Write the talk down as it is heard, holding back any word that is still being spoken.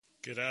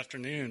Good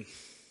afternoon.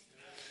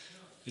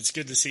 It's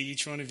good to see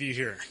each one of you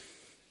here.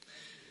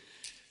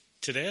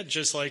 Today I'd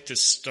just like to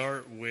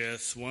start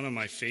with one of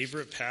my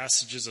favorite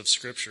passages of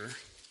Scripture.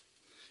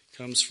 It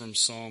comes from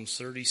Psalm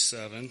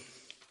 37,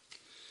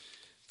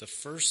 the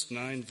first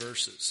 9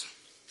 verses.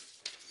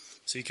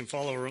 So you can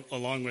follow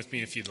along with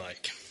me if you'd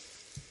like.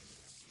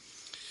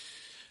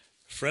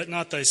 Fret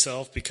not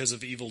thyself because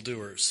of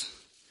evildoers,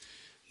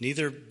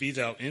 neither be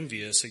thou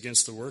envious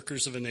against the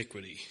workers of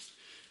iniquity.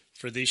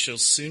 For these shall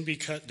soon be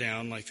cut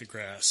down like the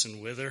grass,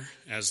 and wither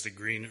as the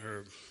green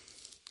herb.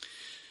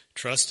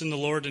 Trust in the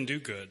Lord and do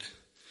good.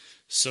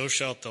 So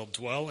shalt thou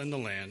dwell in the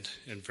land,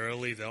 and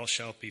verily thou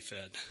shalt be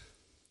fed.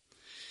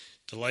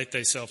 Delight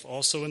thyself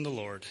also in the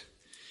Lord,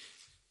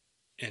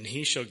 and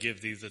he shall give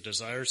thee the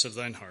desires of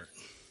thine heart.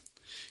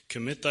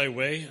 Commit thy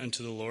way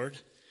unto the Lord.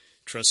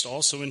 Trust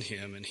also in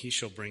him, and he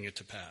shall bring it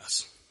to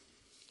pass.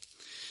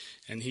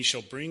 And he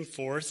shall bring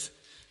forth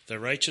thy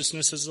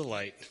righteousness as the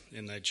light,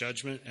 and thy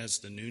judgment as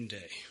the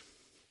noonday.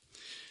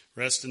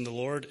 Rest in the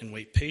Lord, and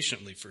wait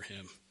patiently for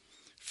him.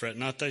 Fret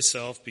not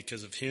thyself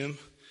because of him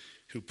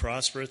who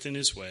prospereth in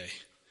his way,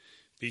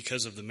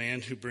 because of the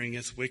man who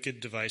bringeth wicked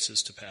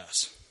devices to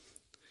pass.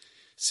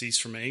 Cease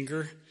from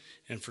anger,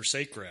 and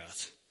forsake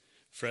wrath.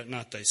 Fret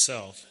not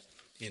thyself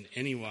in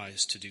any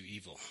wise to do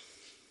evil.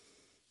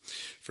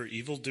 For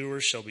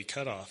evildoers shall be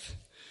cut off,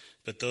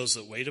 but those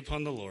that wait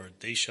upon the Lord,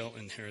 they shall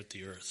inherit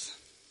the earth.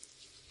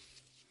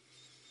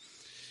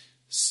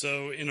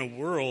 So in a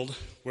world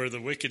where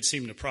the wicked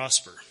seem to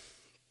prosper,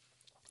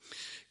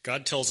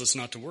 God tells us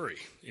not to worry.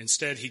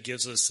 Instead, he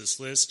gives us this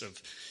list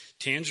of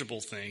tangible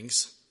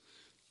things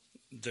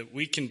that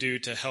we can do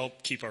to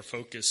help keep our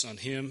focus on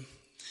him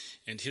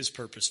and his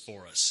purpose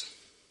for us.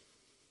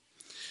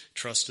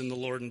 Trust in the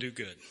Lord and do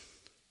good.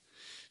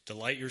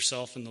 Delight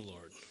yourself in the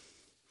Lord.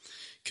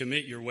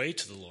 Commit your way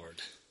to the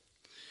Lord.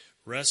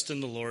 Rest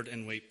in the Lord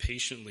and wait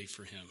patiently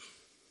for him.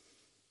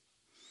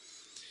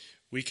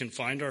 We can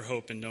find our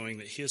hope in knowing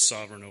that he is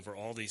sovereign over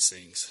all these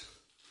things.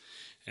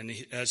 And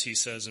as he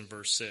says in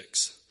verse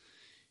 6,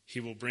 he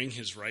will bring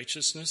his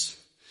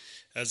righteousness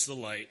as the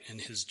light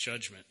and his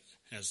judgment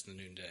as the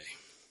noonday.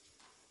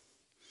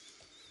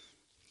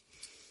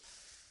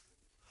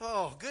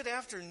 Oh, good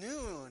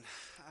afternoon.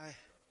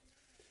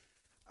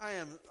 I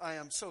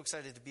am so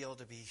excited to be able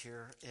to be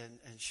here and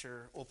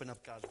open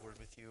up God's Word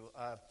with you.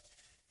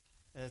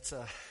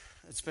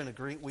 It's been a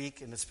great week,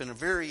 and it's been a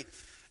very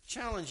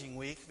challenging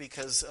week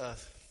because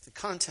the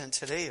content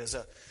today is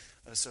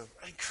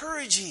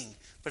encouraging,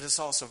 but it's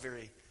also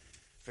very,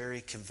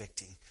 very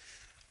convicting.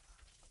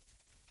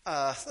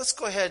 Let's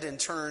go ahead and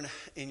turn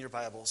in your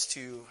Bibles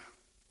to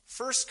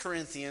 1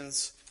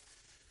 Corinthians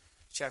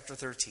chapter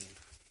 13.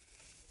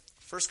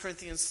 1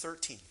 Corinthians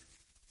 13.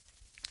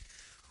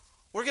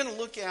 We're going to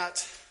look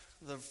at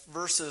the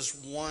verses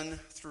 1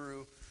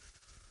 through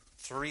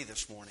 3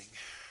 this morning.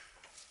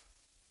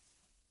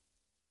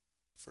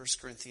 1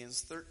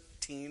 Corinthians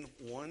 13,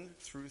 1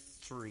 through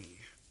 3.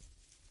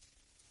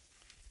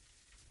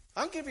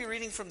 I'm going to be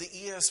reading from the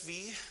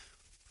ESV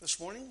this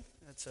morning.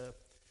 That's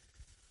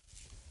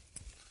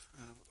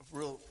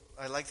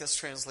I like this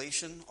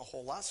translation a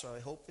whole lot, so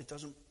I hope it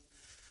doesn't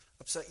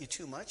upset you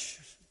too much.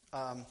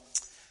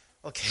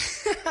 Okay.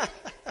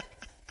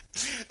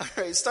 All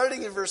right,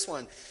 starting in verse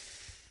 1.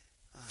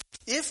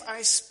 If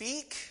I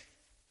speak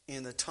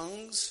in the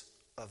tongues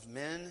of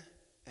men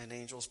and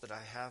angels, but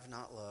I have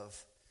not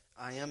love,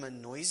 I am a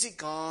noisy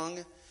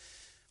gong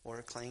or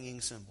a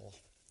clanging cymbal.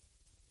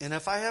 And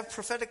if I have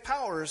prophetic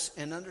powers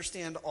and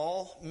understand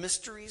all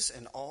mysteries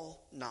and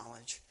all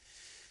knowledge,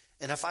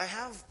 and if I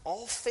have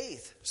all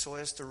faith so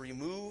as to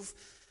remove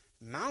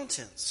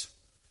mountains,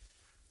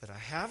 but I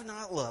have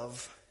not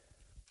love,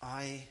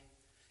 I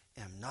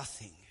am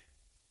nothing.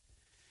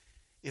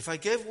 If I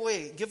give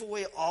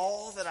away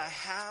all that I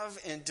have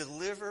and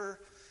deliver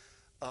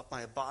up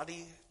my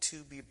body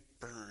to be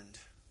burned,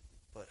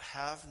 but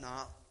have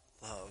not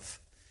love,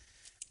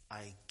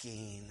 I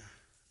gain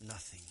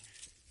nothing.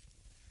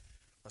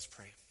 Let's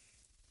pray.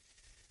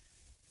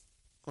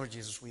 Lord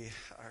Jesus, we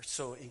are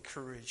so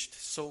encouraged,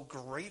 so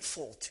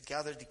grateful to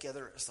gather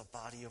together as the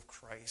body of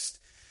Christ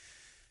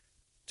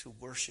to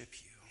worship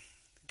you,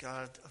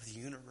 God of the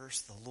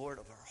universe, the Lord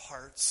of our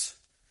hearts.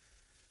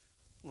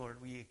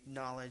 Lord, we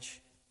acknowledge,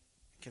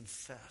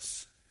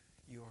 confess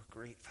your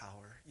great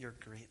power, your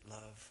great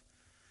love,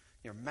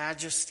 your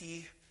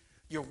majesty,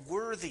 your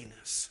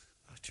worthiness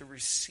to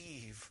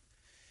receive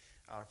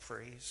our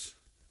praise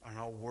and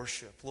our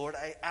worship. Lord,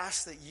 I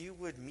ask that you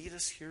would meet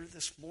us here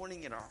this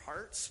morning in our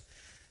hearts,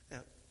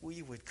 that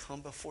we would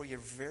come before your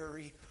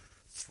very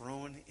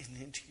throne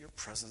and into your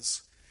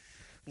presence.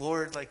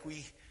 Lord, like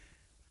we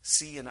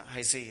see in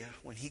Isaiah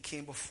when he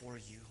came before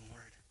you,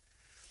 Lord,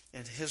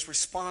 and his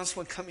response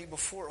when coming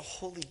before a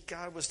holy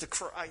God was to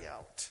cry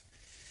out,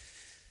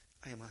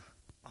 I am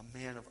a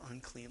man of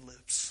unclean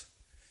lips.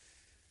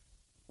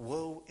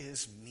 Woe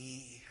is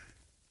me.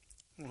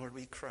 Lord,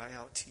 we cry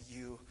out to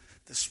you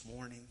this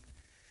morning.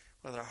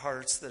 with our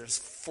hearts that is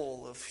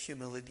full of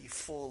humility,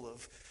 full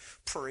of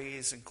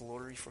praise and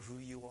glory for who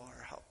you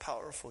are, how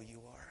powerful you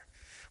are.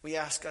 We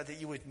ask, God,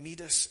 that you would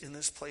meet us in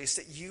this place,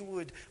 that you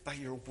would, by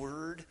your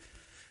word,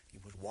 you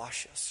would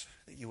wash us,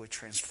 that you would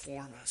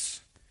transform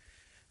us,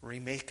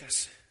 remake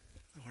us,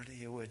 Lord, that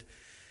you would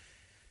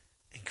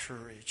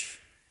encourage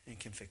and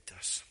convict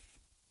us.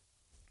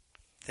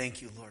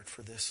 Thank you, Lord,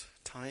 for this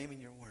time in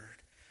your word.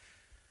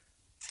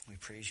 We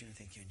praise you and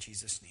thank you in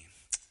Jesus'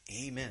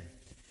 name. Amen.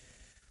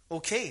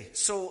 Okay,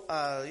 so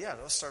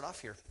let's start off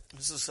here.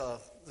 This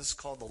is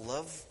called the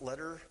Love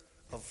Letter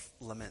of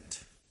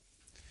Lament.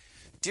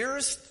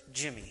 Dearest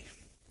Jimmy,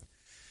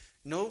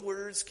 no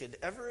words could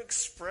ever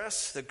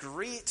express the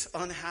great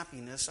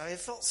unhappiness I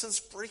have felt since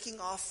breaking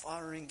off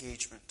our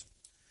engagement.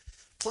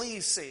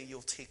 Please say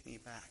you'll take me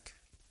back.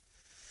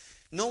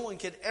 No one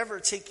could ever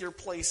take your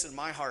place in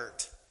my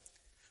heart.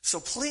 So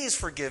please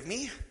forgive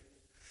me.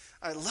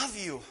 I love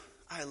you.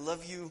 I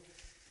love you.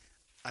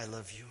 I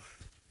love you.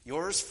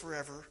 Yours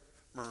forever,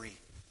 Marie.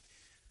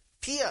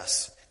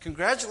 P.S.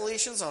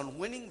 Congratulations on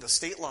winning the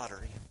state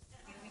lottery.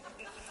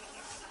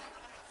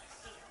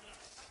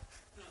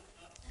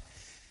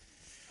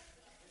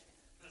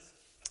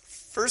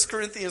 1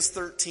 Corinthians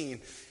 13.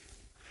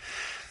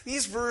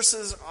 These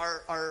verses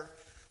are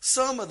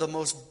some of the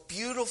most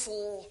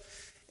beautiful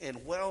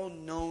and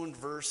well-known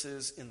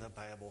verses in the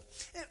Bible.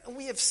 And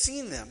we have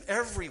seen them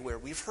everywhere.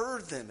 We've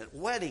heard them at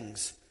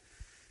weddings.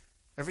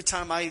 Every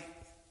time I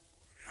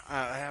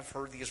have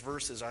heard these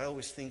verses, I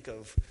always think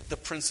of the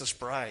Princess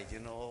Bride,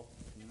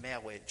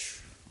 marriage,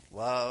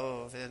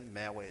 love and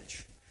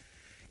marriage.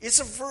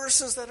 It's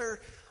verses that are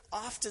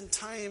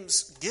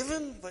oftentimes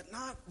given but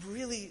not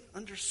really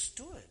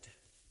understood.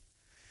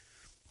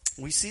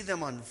 We see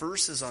them on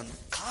verses on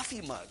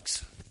coffee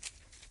mugs,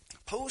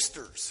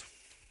 posters,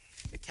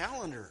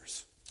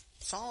 calendars,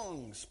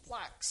 songs,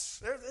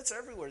 plaques. It's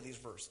everywhere, these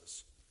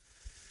verses.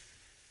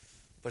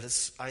 But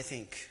it's, I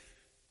think,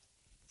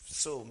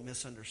 so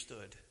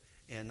misunderstood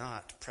and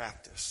not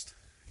practiced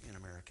in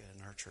America,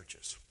 in our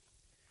churches.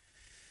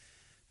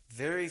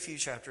 Very few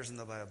chapters in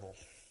the Bible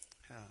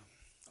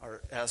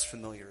are as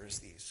familiar as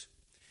these.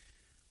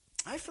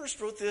 I first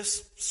wrote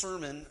this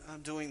sermon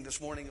I'm doing this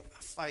morning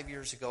 5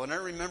 years ago, and I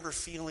remember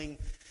feeling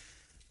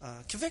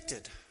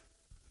convicted.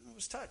 I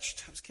was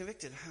touched. I was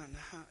convicted.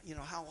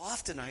 How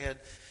often I had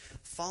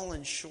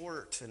fallen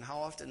short, and how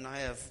often I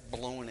have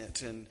blown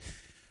it, and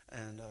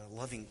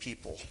loving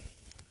people,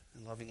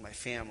 and loving my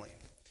family.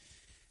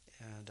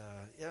 And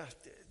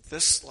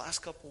this last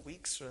couple of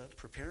weeks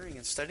preparing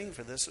and studying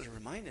for this has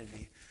reminded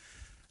me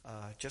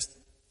just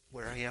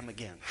where I am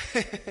again.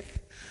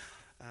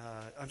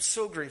 I'm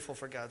so grateful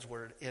for God's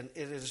word, and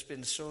it has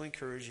been so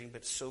encouraging,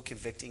 but so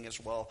convicting as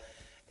well.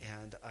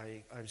 And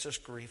I'm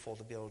just grateful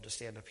to be able to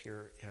stand up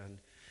here and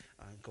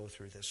go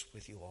through this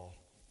with you all.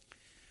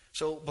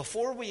 So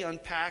before we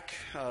unpack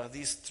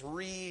these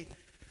three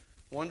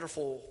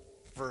wonderful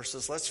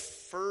verses, let's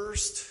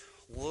first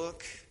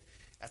look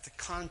at the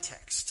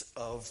context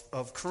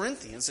of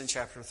Corinthians in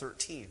chapter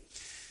 13.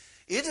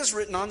 It is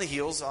written on the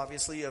heels,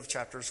 obviously, of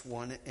chapters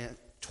 1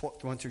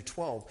 through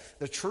 12.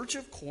 The church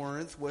of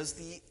Corinth was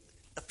the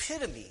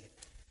epitome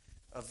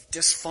of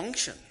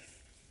dysfunction.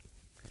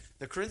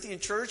 The Corinthian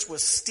church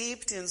was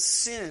steeped in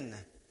sin,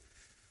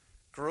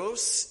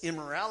 gross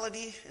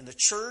immorality in the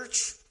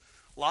church,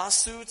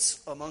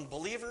 lawsuits among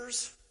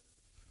believers,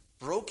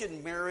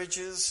 broken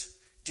marriages,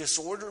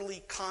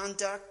 disorderly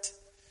conduct,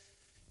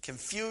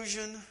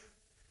 confusion,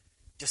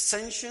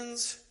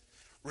 dissensions,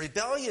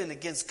 rebellion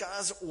against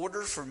God's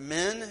order for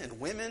men and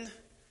women,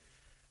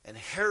 and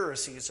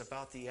heresies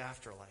about the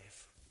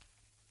afterlife.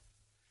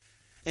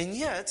 And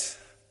yet,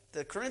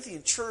 the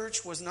Corinthian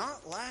church was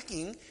not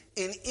lacking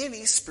in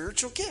any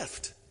spiritual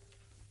gift.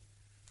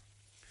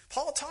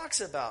 Paul talks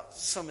about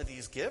some of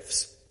these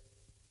gifts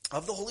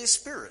of the Holy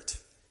Spirit.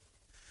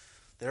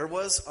 There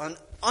was an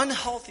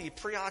unhealthy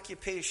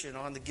preoccupation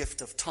on the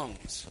gift of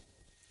tongues.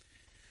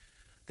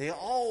 They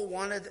all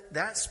wanted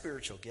that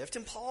spiritual gift.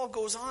 And Paul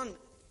goes on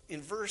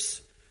in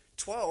verse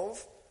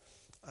 12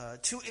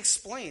 to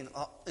explain,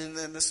 and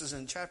then this is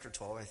in chapter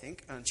 12, I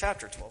think.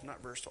 Chapter 12,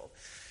 not verse 12.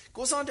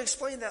 Goes on to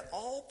explain that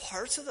all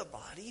parts of the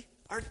body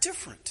are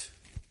different.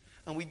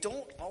 And we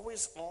don't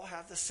always all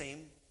have the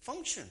same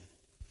function.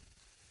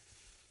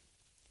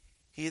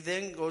 He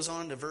then goes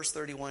on to verse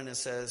 31 and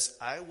says,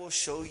 I will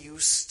show you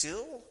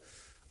still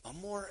a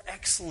more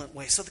excellent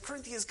way. So the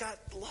Corinthians got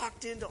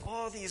locked into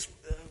all these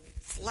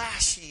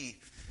flashy,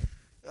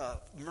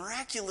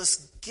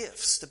 miraculous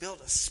gifts to be able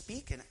to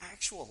speak an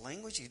actual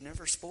language you'd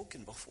never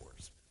spoken before.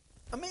 It's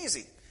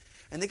amazing.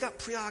 And they got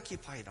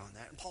preoccupied on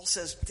that. And Paul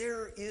says,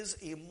 there is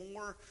a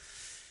more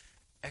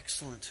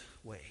excellent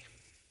way.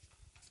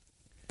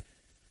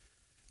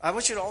 I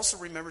want you to also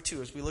remember,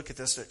 too, as we look at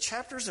this, that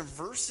chapters and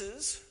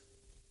verses,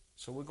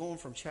 so we're going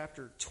from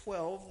chapter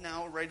 12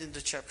 now right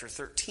into chapter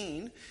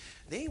 13,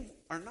 they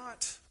are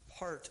not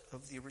part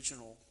of the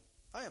original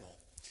Bible.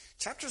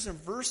 Chapters and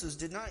verses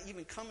did not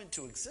even come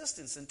into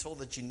existence until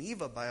the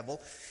Geneva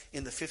Bible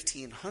in the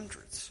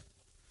 1500s.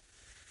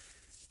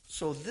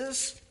 So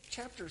this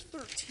chapter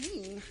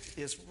 13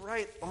 is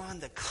right on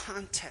the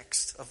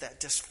context of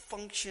that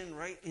dysfunction,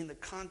 right in the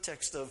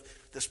context of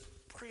this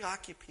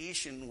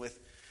preoccupation with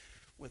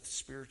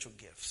spiritual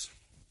gifts.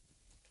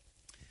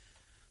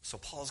 So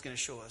Paul's going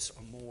to show us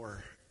a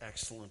more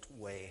excellent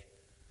way.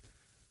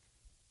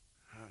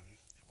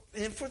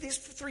 And for these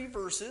three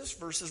verses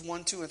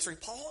 1, 2, and 3,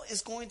 Paul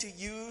is going to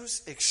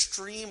use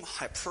extreme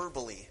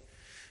hyperbole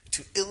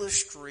to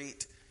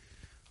illustrate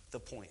the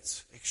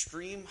points.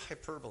 Extreme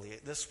hyperbole.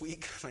 This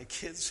week, my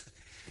kids,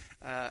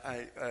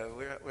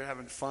 we're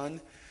having fun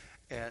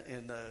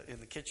in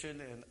the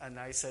kitchen, and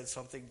I said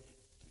something.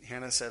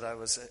 Hannah said,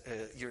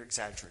 "You're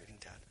exaggerating,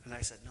 Dad." And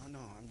I said, "No,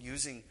 I'm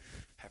using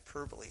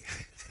hyperbole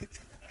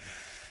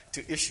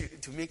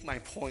to make my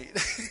point."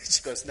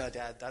 She goes, "No,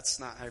 Dad, that's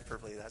not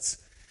hyperbole. That's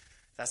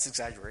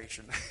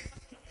exaggeration."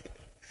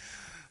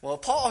 Well,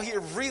 Paul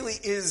here really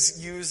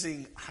is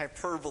using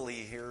hyperbole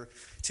here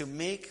to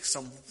make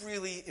some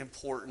really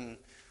important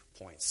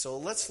points. So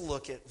let's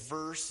look at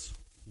verse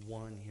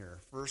 1 here.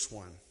 Verse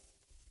 1.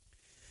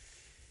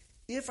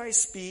 If I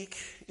speak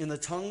in the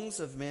tongues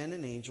of men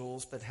and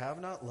angels, but have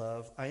not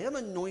love, I am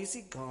a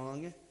noisy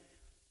gong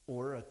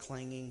or a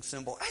clanging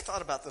cymbal. I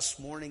thought about this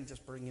morning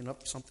just bringing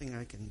up something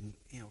I can,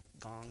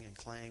 gong and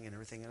clang and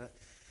everything in it.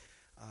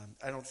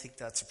 I don't think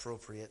that's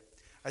appropriate.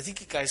 I think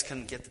you guys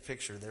can get the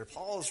picture there.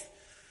 Paul's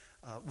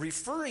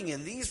referring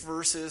in these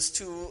verses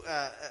to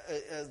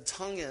a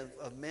tongue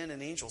of men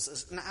and angels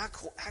as an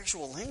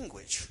actual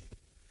language.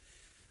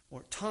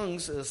 Or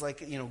tongues is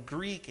like,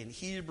 Greek and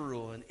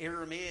Hebrew and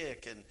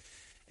Aramaic and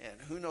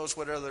who knows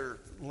what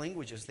other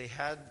languages. They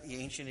had the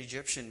ancient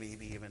Egyptian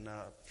maybe even.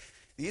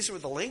 These were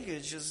the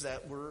languages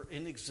that were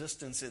in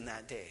existence in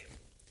that day.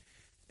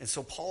 And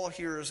so Paul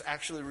here is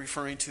actually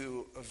referring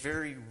to a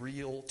very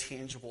real,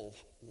 tangible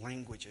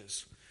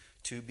languages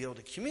to be able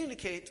to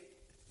communicate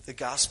the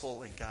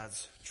gospel and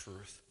God's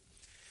truth.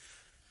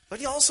 But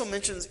he also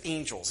mentions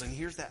angels, and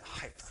here's that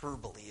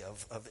hyperbole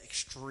of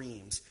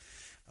extremes.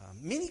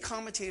 Many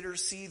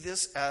commentators see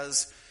this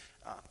as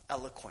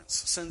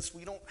eloquence, since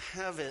we don't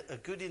have a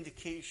good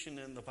indication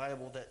in the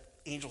Bible that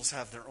angels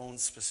have their own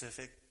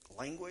specific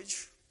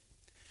language.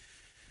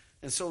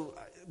 And so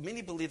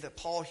many believe that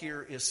Paul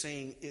here is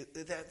saying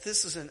that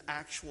this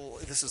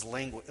is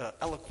language,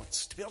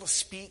 eloquence, to be able to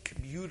speak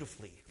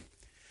beautifully.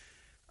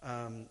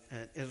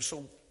 And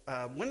so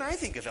when I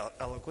think of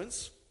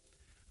eloquence,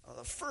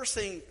 the first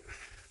thing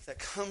that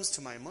comes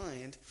to my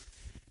mind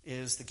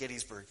is the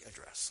Gettysburg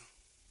Address.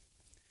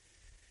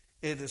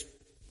 It is,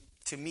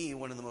 to me,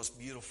 one of the most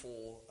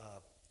beautiful,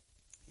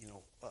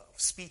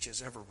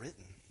 speeches ever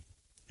written.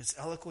 It's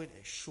eloquent,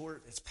 it's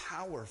short, it's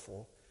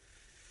powerful.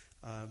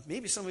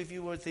 Maybe some of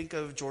you would think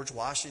of George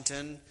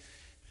Washington,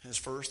 his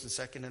first and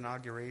second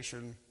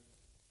inauguration.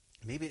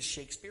 Maybe it's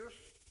Shakespeare.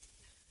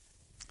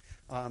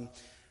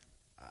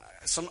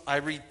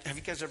 Have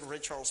you guys ever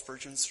read Charles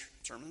Spurgeon's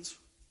sermons?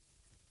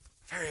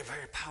 Very,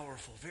 very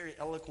powerful, very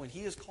eloquent.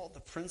 He is called the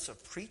Prince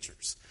of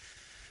Preachers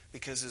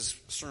because his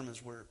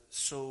sermons were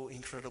so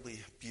incredibly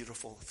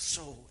beautiful,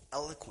 so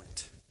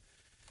eloquent.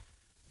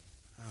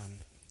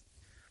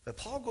 But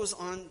Paul goes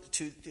on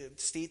to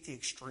state the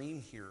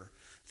extreme here,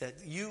 that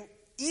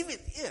even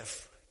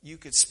if you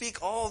could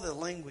speak all the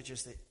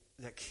languages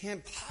that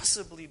can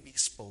possibly be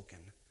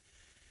spoken,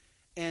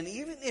 and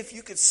even if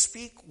you could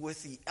speak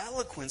with the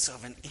eloquence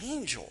of an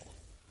angel,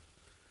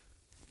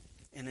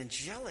 an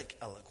angelic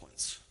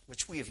eloquence,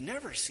 which we have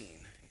never seen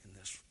in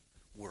this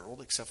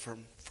world except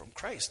from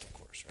Christ, of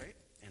course, right?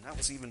 And that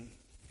was even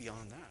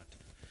beyond that.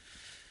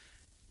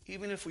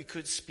 Even if we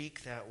could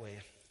speak that way,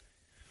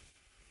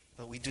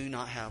 but we do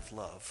not have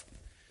love,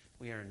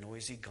 we are a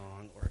noisy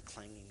gong or a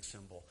clanging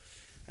cymbal.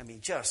 I mean,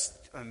 just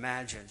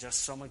imagine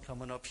just someone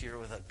coming up here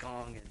with a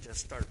gong and just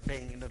start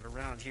banging it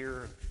around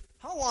here.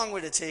 How long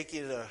would it take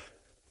you to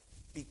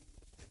be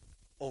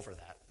over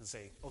that and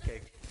say, okay,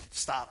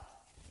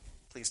 stop,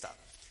 please stop?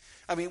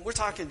 I mean, we're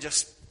talking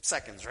just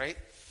seconds, right?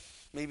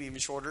 Maybe even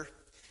shorter.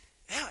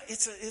 Yeah,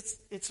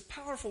 it's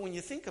powerful when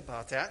you think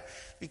about that,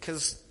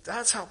 because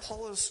that's how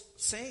Paul is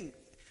saying,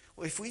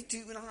 well, if we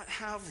do not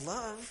have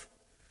love,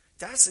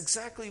 that's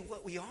exactly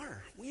what we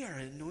are. We are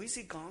a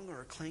noisy gong or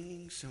a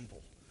clanging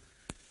cymbal.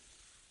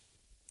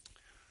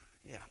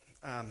 Yeah.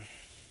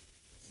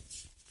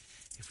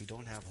 If we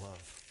don't have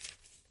love.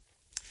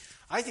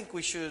 I think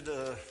we should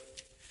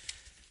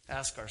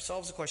ask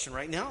ourselves a question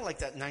right now, like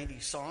that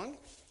 90s song.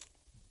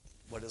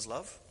 What is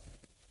love?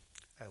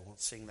 I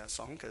won't sing that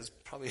song because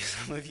probably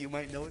some of you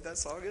might know what that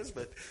song is,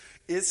 but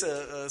it's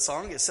a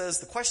song. It says,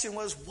 the question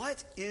was,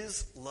 what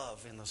is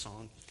love in the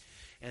song?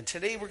 And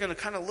today we're going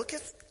to kind of look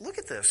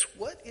at this.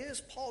 What is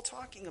Paul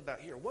talking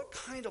about here? What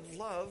kind of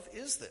love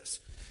is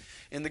this?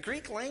 In the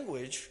Greek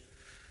language,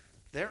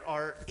 there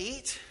are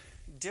 8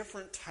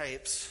 different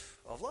types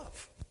of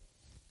love.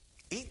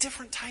 8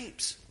 different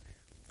types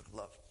of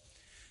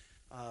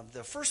love.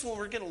 The first one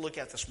we're going to look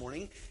at this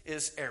morning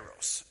is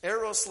eros.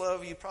 Eros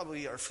love, you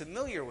probably are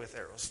familiar with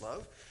eros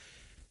love.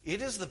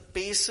 It is the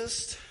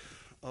basest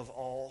of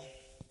all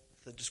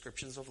the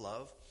descriptions of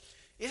love.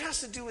 It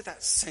has to do with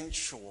that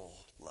sensual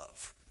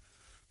love,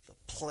 the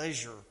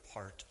pleasure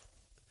part.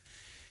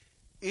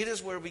 It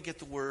is where we get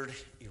the word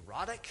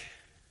erotic.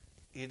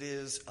 It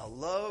is a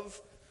love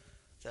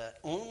that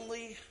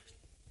only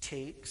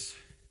takes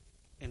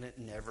and it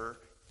never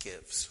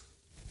gives.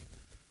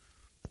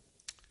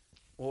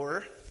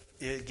 Or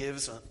it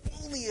gives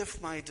only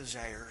if my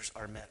desires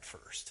are met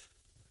first.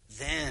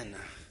 Then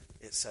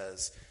it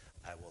says,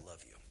 I will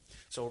love you.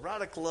 So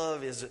erotic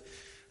love is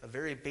a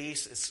very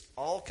base. It's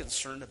all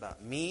concerned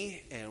about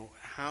me and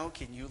how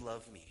can you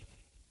love me.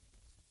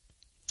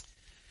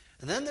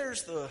 And then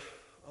there's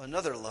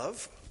another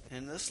love,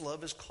 and this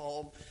love is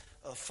called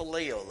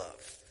phileo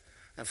love.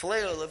 And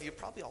phileo love, you're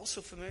probably also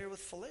familiar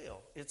with phileo.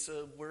 It's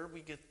where we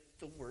get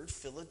the word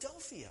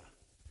Philadelphia.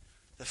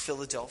 The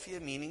Philadelphia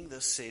meaning the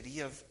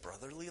city of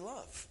brotherly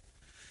love.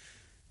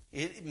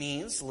 It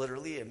means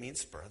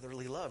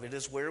brotherly love. It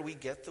is where we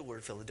get the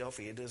word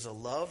Philadelphia. It is a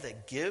love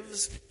that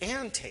gives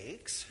and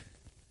takes.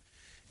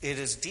 It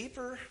is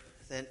deeper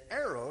than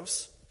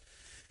eros,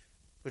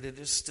 but it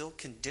is still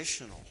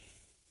conditional.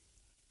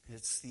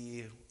 It's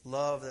the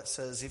love that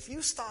says, if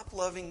you stop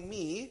loving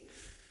me,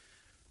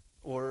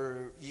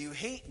 or you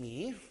hate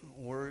me,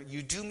 or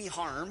you do me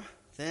harm,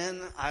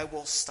 then I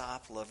will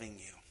stop loving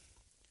you.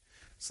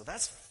 So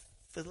that's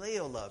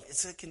phileo love.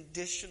 It's a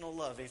conditional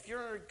love. If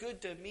you're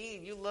good to me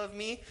and you love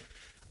me,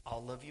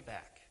 I'll love you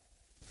back.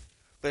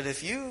 But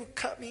if you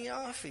cut me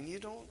off and you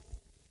don't,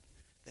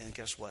 then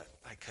guess what?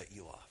 I cut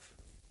you off.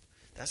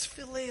 That's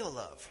phileo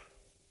love.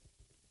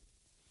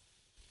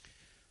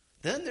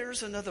 Then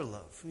there's another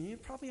love. You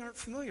probably aren't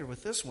familiar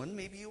with this one.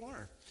 Maybe you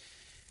are.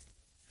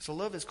 So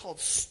love is called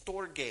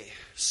storge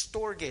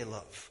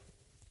love.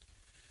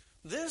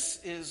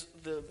 This is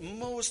the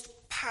most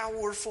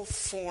powerful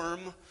form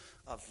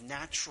of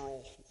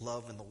natural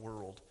love in the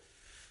world.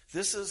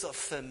 This is a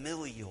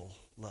familial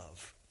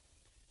love.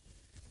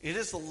 It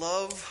is the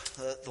love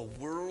that the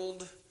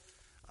world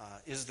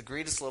is the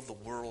greatest love the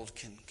world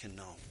can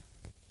know.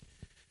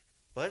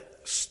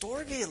 But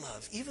storge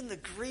love, even the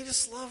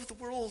greatest love the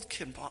world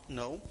can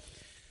know,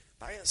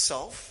 by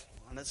itself,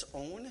 on its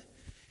own,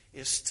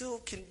 is still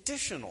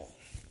conditional.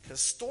 Because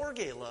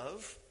storge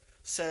love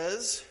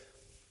says,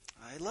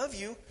 I love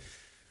you,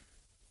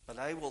 but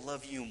I will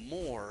love you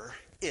more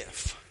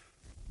if.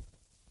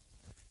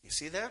 You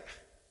see that?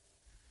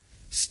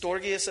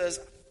 Storge says,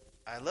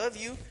 I love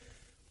you,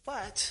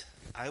 but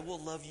I will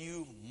love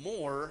you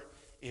more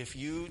if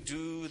you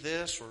do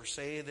this or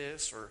say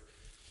this. Or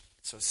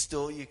so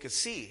still you could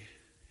see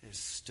it's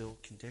still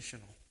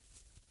conditional.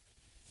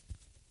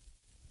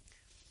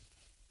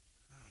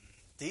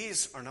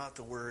 These are not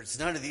the words.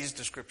 None of these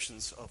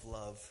descriptions of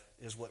love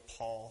is what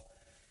Paul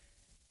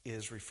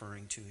is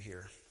referring to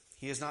here.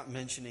 He is not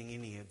mentioning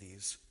any of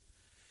these.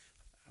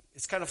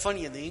 It's kind of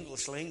funny in the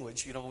English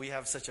language, we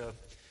have such a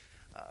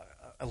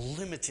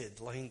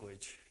limited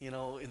language. In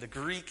the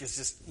Greek is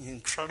just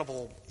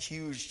incredible,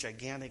 huge,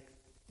 gigantic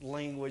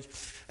language.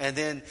 And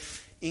then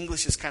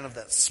English is kind of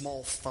that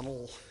small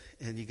funnel,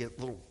 and you get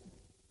little,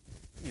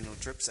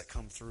 drips that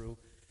come through.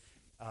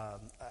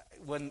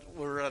 When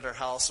we're at our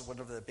house, one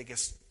of the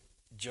biggest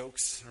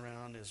jokes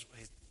around is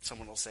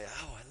someone will say,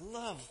 oh, I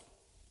love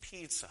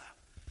pizza.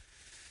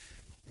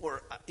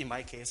 Or in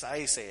my case,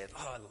 I say it,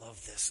 oh, I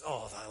love this.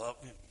 Oh, I love,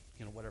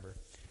 whatever.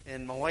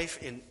 And my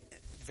wife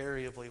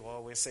invariably will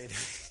always say to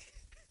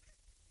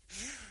me,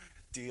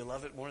 do you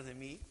love it more than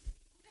me?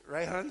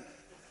 Right, hon?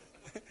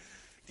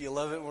 Do you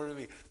love it more than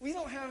me? We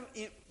don't have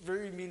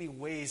very many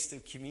ways to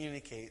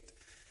communicate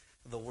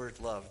the word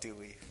love, do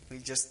we? We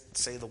just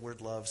say the word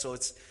love. So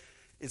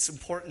it's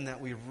important that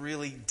we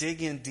really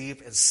dig in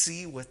deep and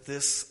see what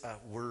this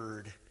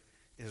word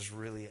is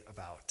really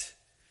about.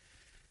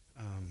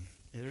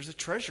 There's a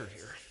treasure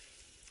here.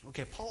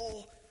 Okay,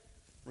 Paul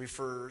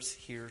refers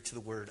here to the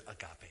word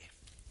agape.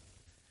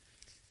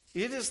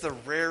 It is the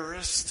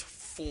rarest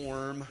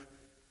form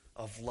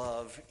of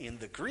love in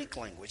the Greek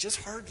language. It's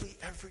hardly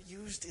ever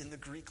used in the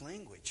Greek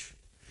language.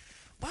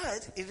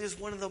 But it is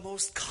one of the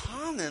most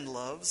common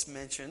loves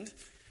mentioned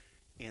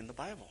in the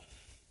Bible.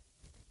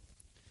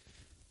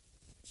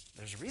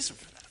 There's a reason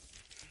for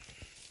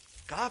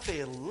that.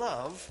 Agape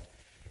love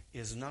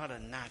is not a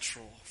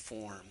natural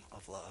form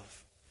of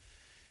love.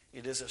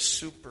 It is a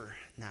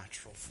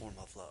supernatural form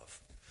of love.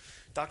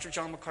 Dr.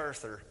 John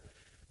MacArthur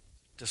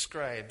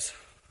describes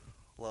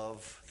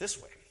love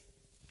this way.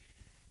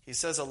 He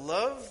says, a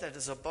love that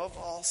is above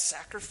all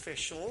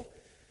sacrificial.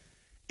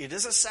 It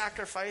is a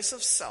sacrifice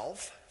of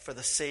self for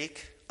the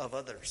sake of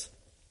others.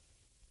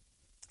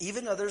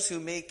 Even others who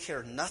may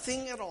care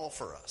nothing at all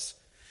for us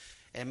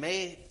and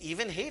may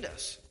even hate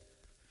us.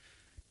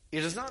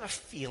 It is not a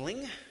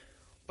feeling,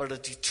 but a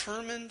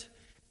determined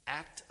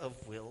act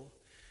of will,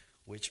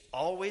 which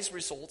always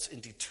results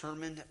in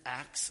determined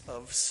acts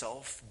of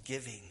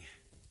self-giving.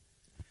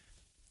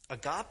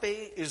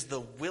 Agape is the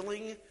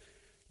willing,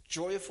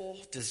 joyful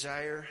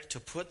desire to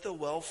put the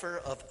welfare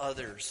of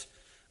others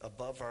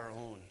above our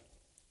own.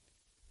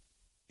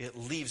 It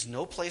leaves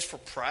no place for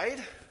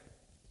pride,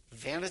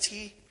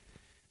 vanity,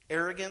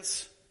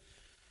 arrogance,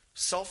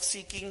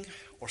 self-seeking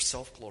or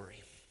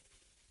self-glory.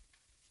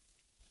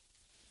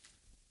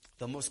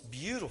 The most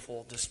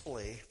beautiful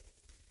display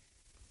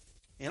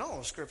in all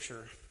of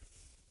Scripture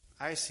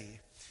I see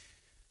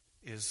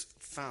is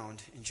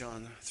found in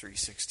John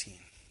 3:16,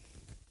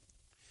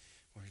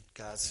 where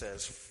God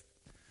says,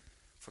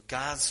 "For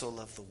God so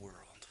loved the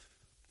world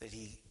that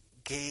he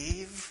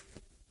gave."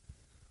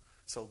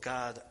 So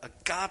God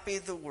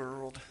agape the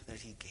world that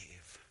he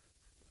gave.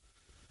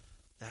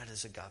 That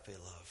is agape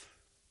love.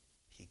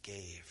 He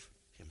gave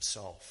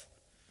himself.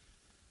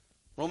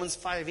 Romans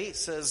 5:8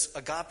 says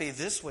agape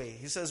this way.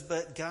 He says,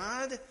 "But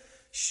God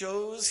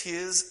shows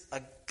his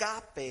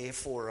agape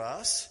for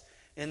us,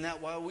 in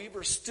that while we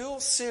were still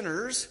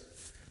sinners,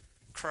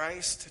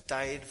 Christ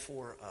died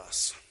for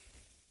us."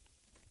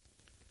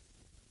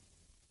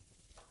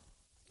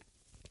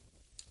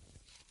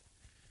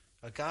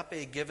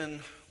 Agape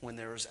given when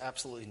there was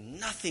absolutely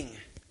nothing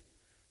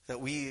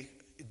that we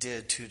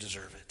did to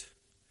deserve it.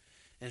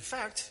 In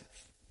fact,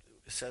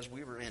 it says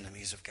we were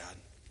enemies of God.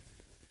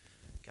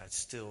 God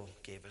still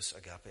gave us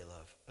agape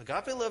love.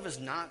 Agape love is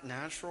not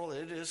natural,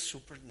 it is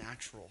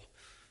supernatural.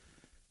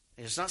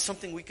 It's not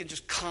something we can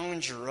just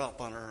conjure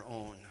up on our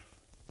own.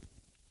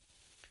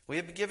 We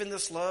have been given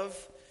this love,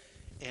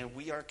 and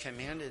we are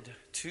commanded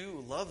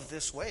to love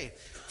this way.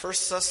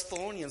 1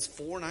 Thessalonians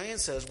 4:9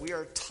 says we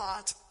are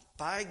taught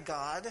by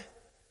God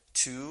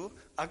to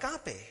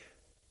agape.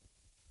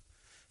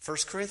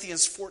 1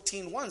 Corinthians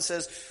 14:1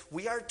 says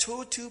we are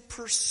told to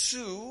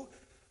pursue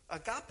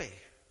agape.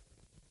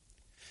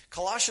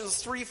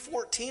 Colossians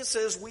 3:14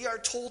 says we are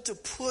told to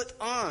put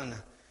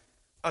on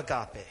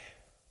agape.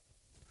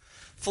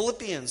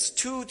 Philippians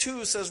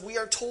 2:2 says we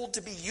are told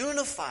to be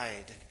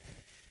unified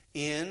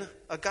in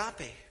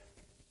agape.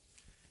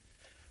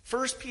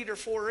 1 Peter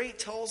 4:8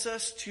 tells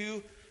us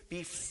to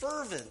be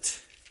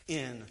fervent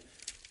in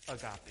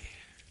agape.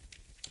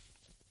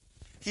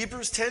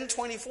 Hebrews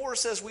 10:24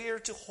 says we are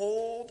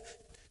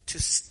to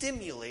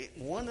stimulate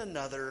one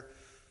another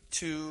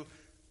to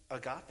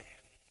agape.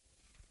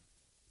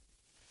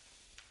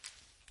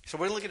 So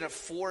we're looking at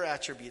 4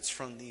 attributes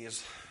from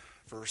these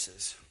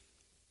verses.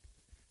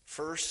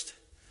 First,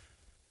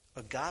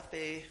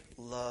 agape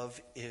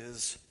love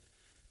is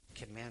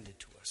commanded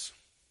to us.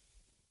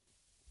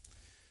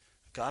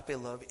 Agape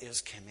love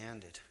is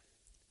commanded.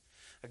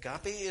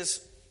 Agape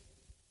is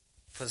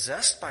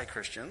possessed by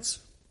Christians.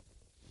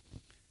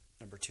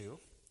 Number 2,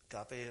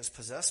 agape is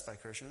possessed by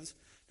Christians.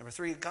 Number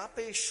 3,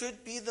 agape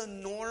should be the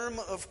norm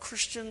of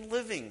Christian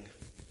living.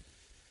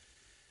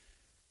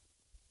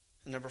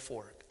 And number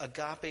 4,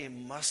 agape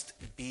must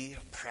be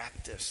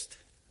practiced.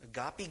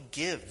 Agape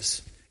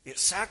gives. It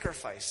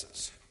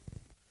sacrifices.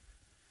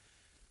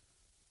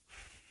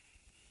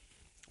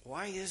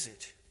 Why is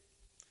it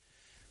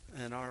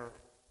in our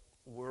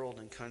world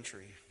and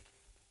country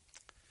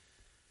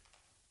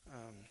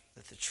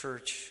that the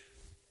church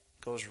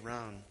goes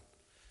around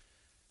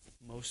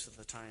most of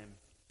the time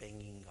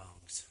banging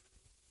gongs?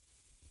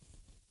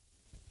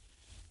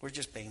 We're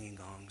just banging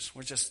gongs.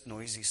 We're just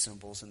noisy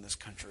cymbals in this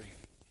country,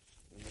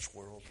 in this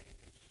world.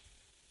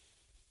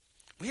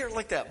 We are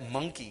like that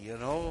monkey,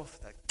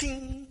 that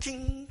king,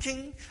 king,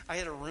 king. I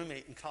had a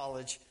roommate in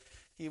college.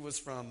 He was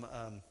from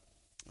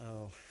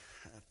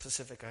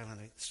Pacific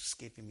Island. It's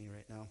escaping me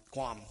right now.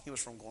 Guam. He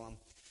was from Guam.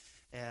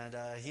 And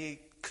he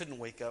couldn't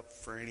wake up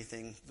for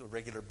anything, the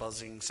regular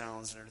buzzing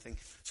sounds and everything.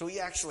 So he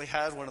actually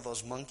had one of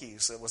those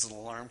monkeys that was an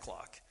alarm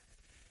clock.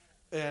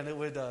 And it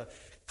would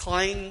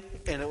clang,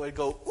 and it would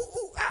go, ooh,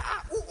 ooh,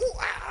 ah, ooh, ooh,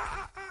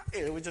 ah, ah.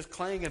 And it would just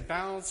clang and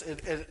bounce.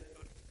 And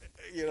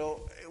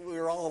we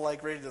were all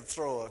like ready to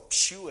throw a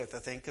shoe at the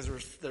thing because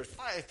there's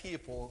 5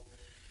 people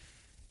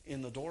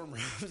in the dorm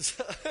rooms.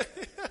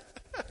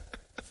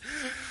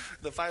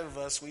 The 5 of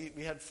us, we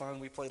had fun.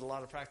 We played a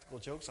lot of practical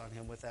jokes on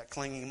him with that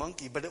clanging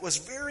monkey. But it was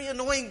very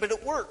annoying, but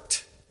it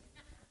worked.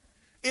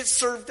 It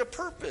served a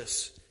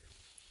purpose.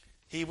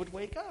 He would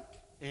wake up,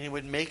 and he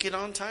would make it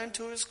on time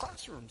to his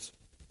classrooms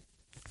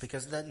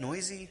because of that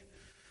noisy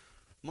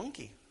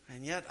monkey.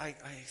 And yet, I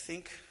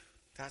think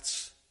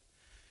that's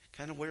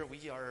kind of where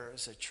we are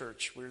as a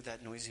church. We're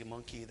that noisy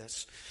monkey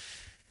that's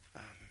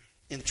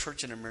in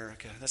church in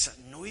America. That's that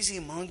noisy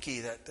monkey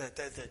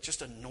that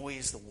just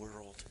annoys the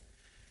world,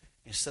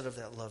 instead of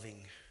that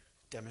loving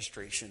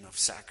demonstration of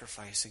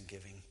sacrifice and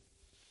giving.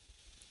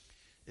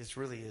 It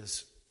really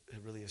is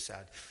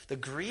sad. The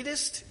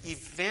greatest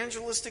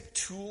evangelistic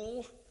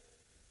tool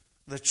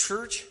the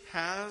church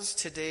has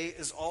today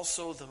is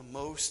also the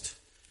most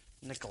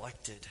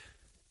neglected.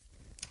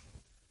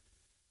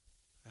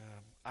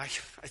 I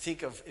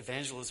think of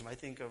evangelism. I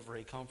think of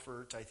Ray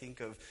Comfort. I think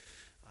of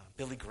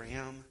Billy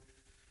Graham.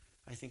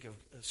 I think of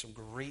some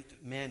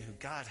great men who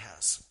God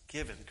has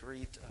given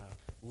great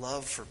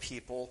love for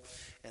people,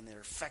 and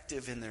they're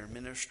effective in their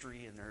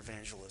ministry and their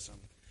evangelism.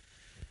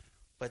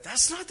 But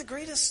that's not the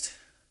greatest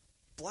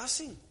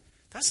blessing.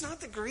 That's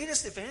not the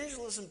greatest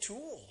evangelism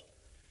tool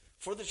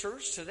for the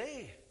church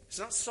today. It's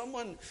not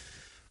someone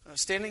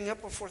standing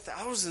up before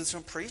thousands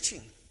and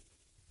preaching.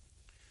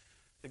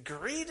 The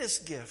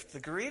greatest gift, the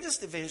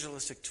greatest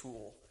evangelistic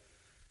tool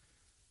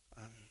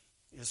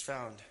is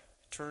found.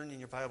 Turn in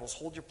your Bibles.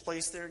 Hold your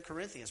place there in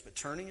Corinthians, but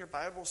turn in your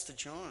Bibles to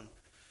John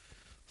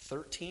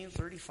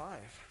 13:35.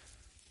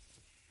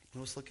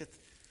 Let's look at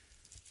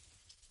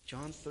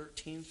John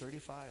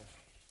 13:35.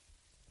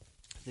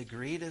 The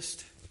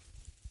greatest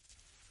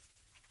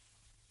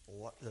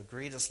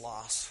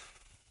loss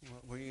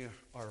we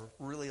are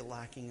really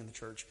lacking in the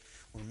church.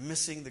 We're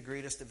missing the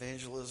greatest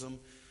evangelism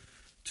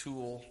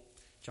tool.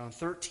 John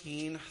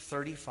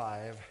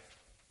 13:35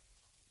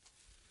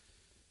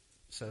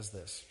 says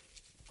this.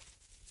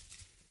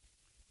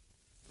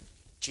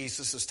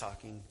 Jesus is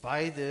talking.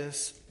 By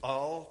this,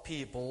 all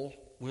people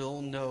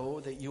will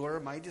know that you are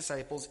my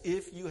disciples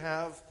if you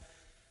have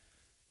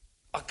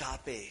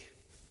agape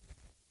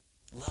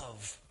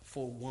love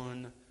for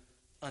one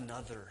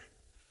another.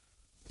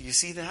 You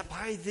see that?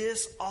 By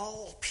this,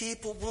 all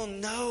people will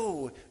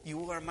know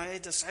you are my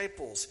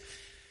disciples.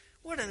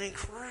 What an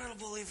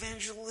incredible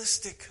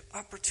evangelistic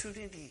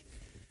opportunity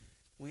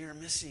we are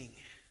missing,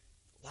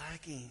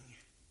 lacking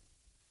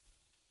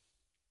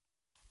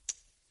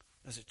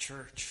as a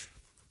church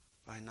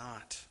by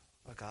not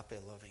agape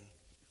loving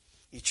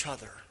each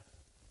other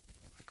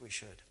like we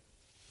should.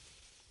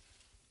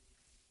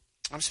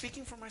 I'm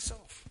speaking for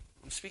myself.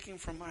 I'm speaking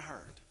from my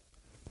heart.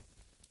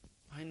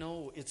 I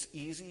know it's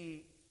easier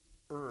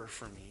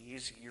for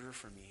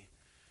me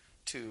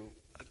to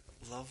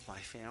love my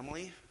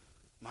family,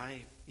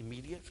 my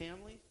immediate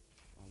family,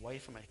 my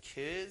wife and my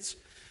kids.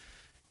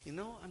 You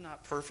know, I'm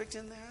not perfect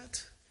in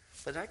that,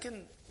 but I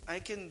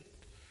can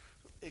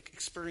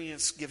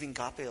experience giving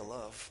agape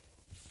love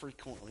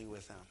frequently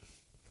with them.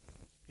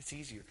 It's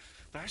easier.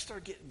 But I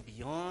start getting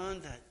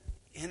beyond that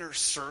inner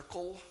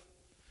circle,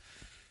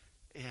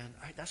 and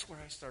that's where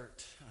I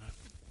start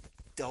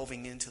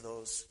delving into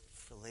those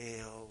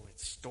phileo,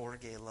 it's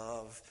storge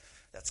love.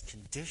 That's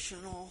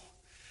conditional.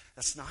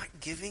 That's not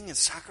giving and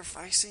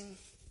sacrificing.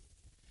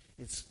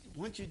 It's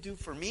what you do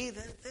for me,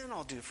 then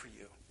I'll do for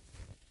you.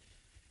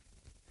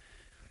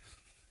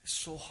 It's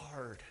so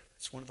hard.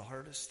 It's one of the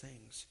hardest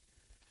things.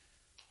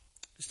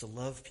 Is to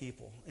love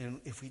people. And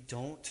if we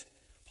don't,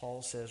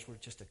 Paul says we're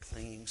just a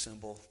clinging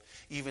symbol.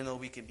 Even though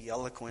we can be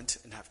eloquent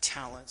and have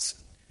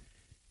talents,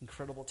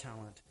 incredible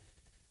talent,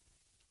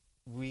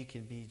 we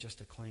can be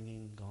just a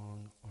clanging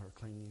gong or a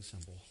clanging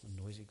cymbal,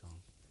 a noisy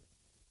gong.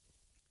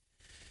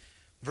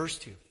 Verse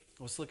 2.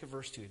 Let's look at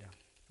verse 2 now.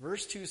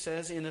 Verse 2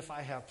 says, and if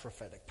I have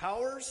prophetic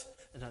powers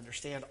and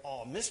understand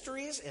all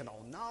mysteries and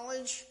all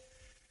knowledge,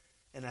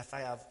 and if I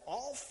have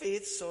all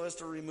faith so as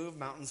to remove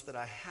mountains, but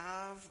I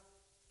have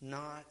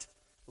not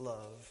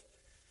love,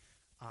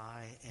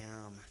 I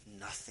am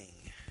nothing.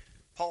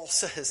 Paul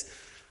says,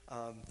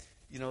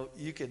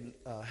 you can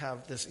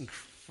have this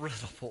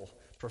incredible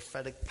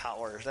prophetic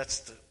power.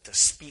 That's to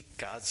speak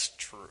God's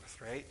truth,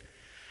 right?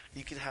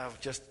 You could have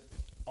just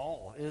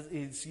all.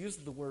 It's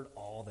used the word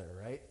all there,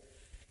 right?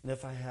 And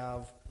if I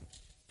have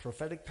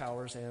prophetic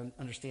powers and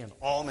understand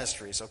all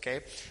mysteries,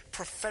 okay?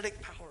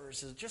 Prophetic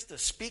powers is just to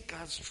speak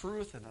God's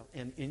truth,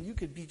 and you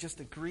could be just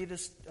the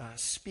greatest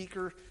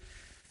speaker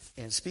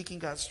and speaking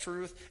God's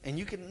truth, and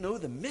you can know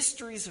the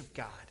mysteries of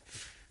God.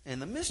 And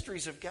the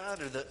mysteries of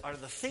God are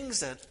the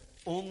things that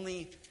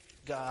only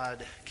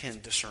God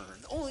can discern.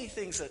 The only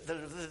things that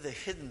are the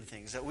hidden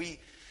things that we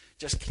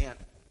just can't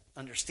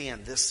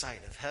understand this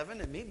side of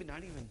heaven, and maybe not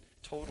even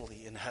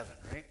totally in heaven,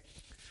 right?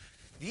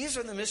 These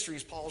are the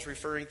mysteries Paul's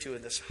referring to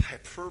in this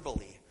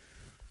hyperbole.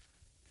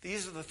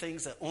 These are the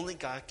things that only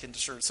God can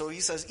discern. So he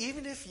says,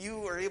 even if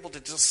you are able to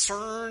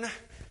discern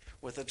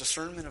with the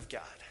discernment of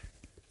God,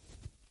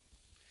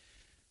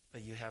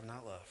 but you have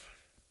not love.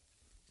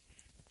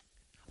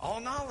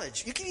 All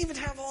knowledge. You can even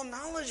have all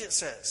knowledge, it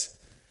says.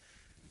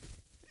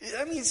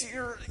 That means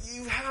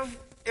you have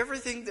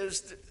everything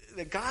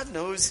that God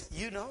knows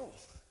you know.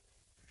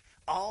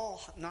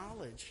 All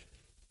knowledge.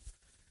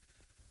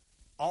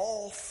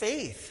 All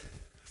faith.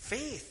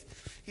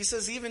 Faith. He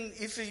says, even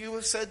if you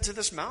have said to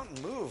this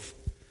mountain, move.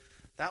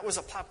 That was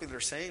a popular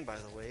saying, by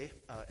the way,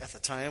 at the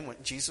time when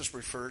Jesus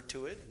referred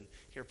to it, and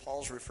here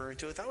Paul's referring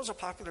to it. That was a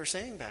popular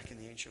saying back in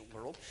the ancient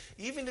world.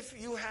 Even if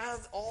you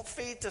have all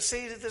faith to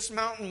say to this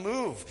mountain,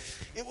 move.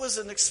 It was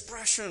an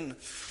expression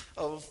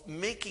of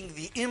making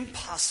the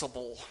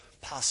impossible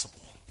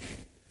possible.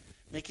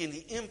 Making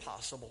the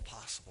impossible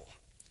possible.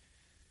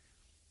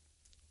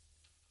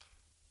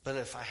 But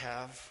if I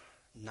have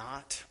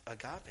not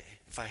agape,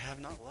 if I have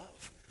not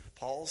love,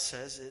 Paul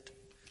says it,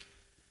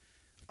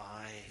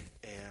 I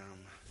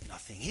am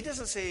nothing. He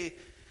doesn't say,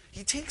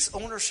 he takes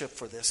ownership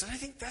for this. And I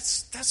think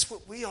that's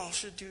what we all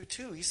should do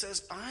too. He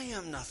says, I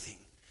am nothing.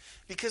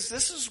 Because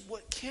this is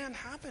what can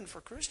happen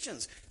for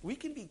Christians. We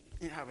can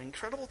have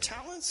incredible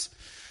talents.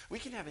 We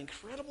can have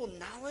incredible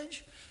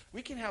knowledge.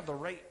 We can have the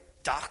right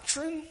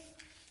doctrine.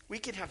 We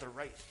can have the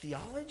right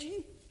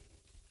theology.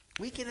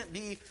 We can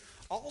be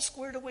all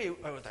squared away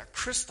with our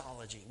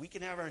Christology. We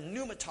can have our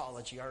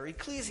pneumatology, our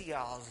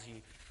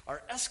ecclesiology,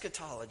 our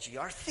eschatology,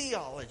 our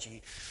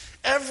theology.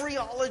 Every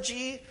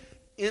ology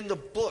in the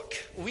book.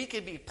 We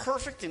can be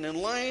perfect and in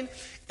line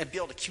and be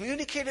able to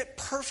communicate it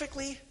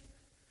perfectly.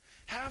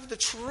 Have the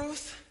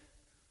truth.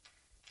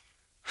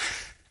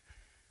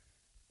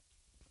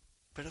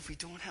 But if we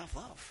don't have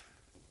love,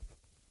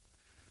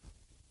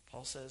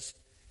 Paul says,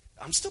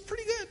 I'm still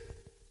pretty good,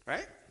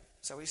 right?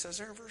 Is that what he says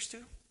there in verse 2?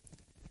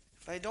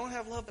 If I don't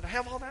have love, but I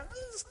have all that,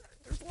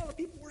 there's a lot of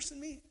people worse than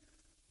me.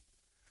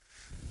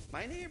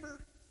 My neighbor,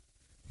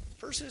 the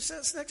person who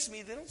sits next to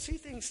me, they don't see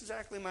things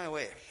exactly my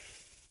way.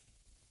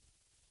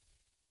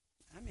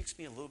 That makes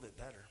me a little bit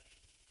better.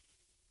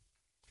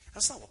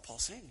 That's not what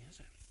Paul's saying, is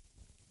it?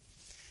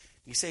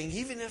 He's saying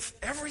even if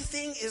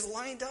everything is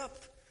lined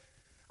up,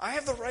 I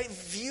have the right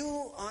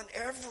view on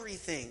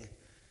everything,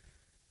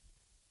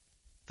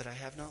 but I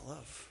have not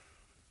love.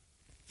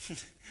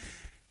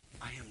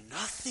 I am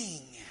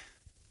nothing.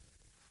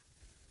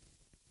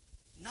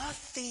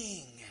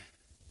 Nothing.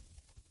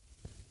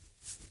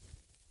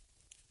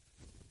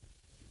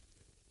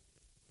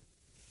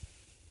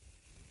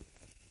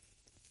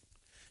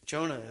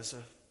 Jonah is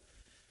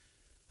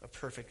a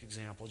perfect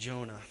example.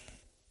 Jonah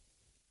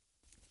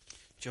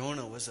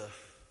was a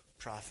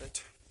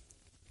prophet.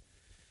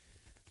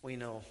 We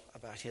know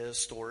about his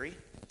story.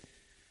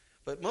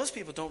 But most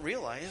people don't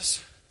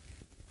realize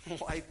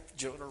why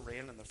Jonah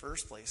ran in the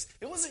first place.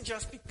 It wasn't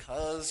just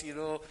because,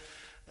 the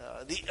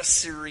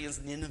Assyrians,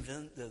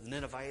 the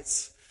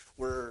Ninevites,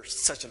 were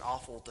such an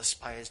awful,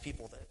 despised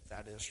people.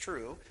 That is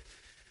true.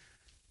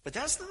 But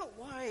that's not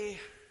why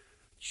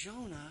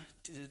Jonah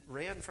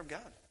ran from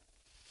God.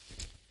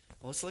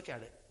 Well, let's look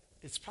at it.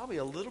 It's probably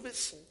a little bit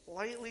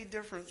slightly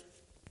different.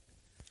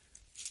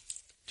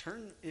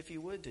 Turn, if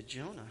you would, to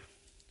Jonah,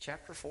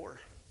 chapter 4,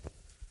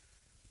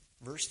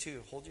 verse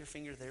 2. Hold your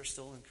finger there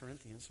still in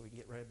Corinthians so we can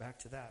get right back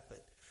to that.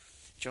 But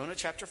Jonah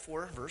chapter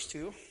 4, verse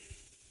 2.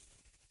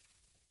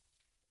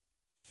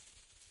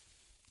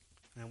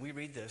 And we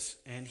read this.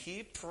 And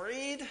he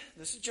prayed,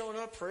 this is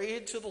Jonah,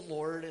 prayed to the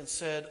Lord and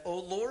said, O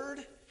Lord,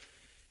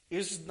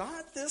 is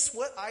not this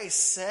what I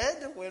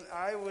said when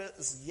I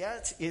was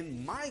yet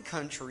in my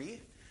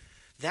country?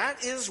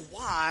 That is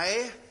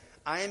why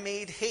I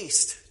made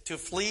haste to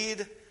flee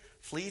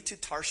to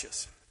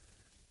Tarshish.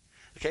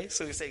 Okay,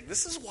 so he's saying,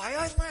 this is why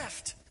I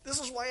left. This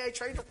is why I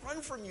tried to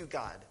run from you,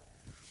 God.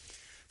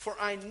 For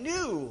I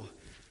knew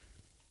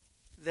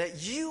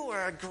that you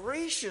are a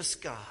gracious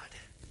God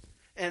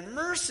and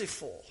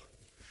merciful,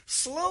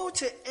 slow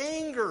to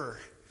anger,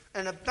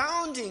 and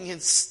abounding in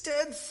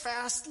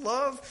steadfast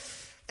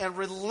love, and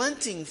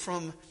relenting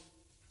from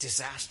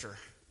disaster.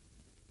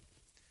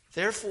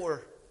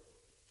 Therefore,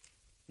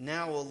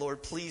 now, O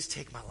Lord, please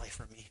take my life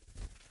from me.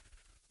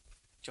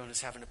 Jonah's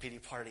having a pity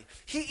party.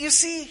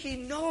 He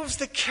knows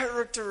the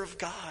character of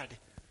God.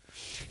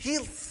 He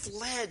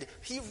fled.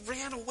 He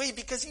ran away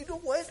because you know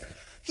what?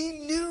 He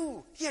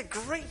knew. He had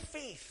great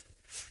faith.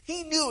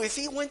 He knew if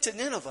he went to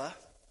Nineveh,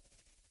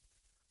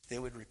 they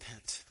would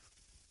repent.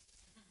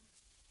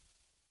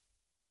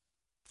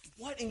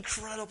 What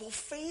incredible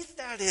faith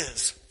that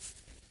is.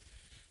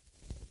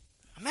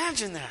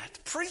 Imagine that.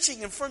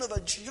 Preaching in front of a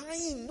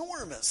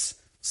ginormous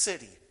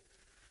city.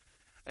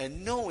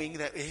 And knowing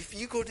that if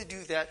you go to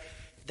do that,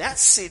 that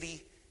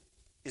city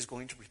is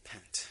going to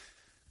repent.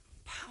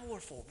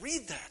 Powerful.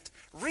 Read that.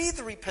 Read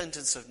the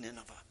repentance of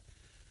Nineveh.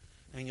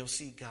 And you'll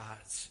see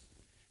God's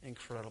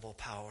incredible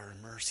power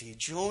and mercy.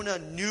 Jonah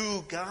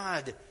knew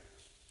God.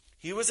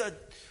 He was a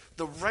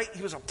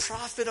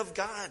prophet of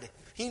God.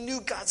 He knew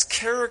God's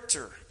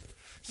character.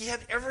 He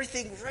had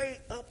everything right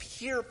up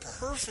here,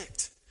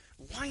 perfect,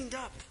 lined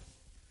up.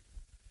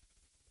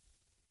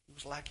 He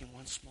was lacking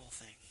one small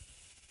thing.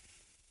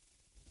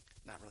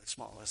 Not really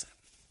small, is it?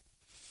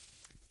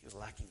 He was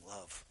lacking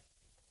love.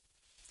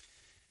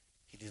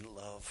 He didn't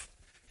love.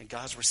 And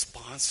God's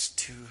response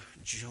to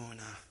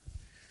Jonah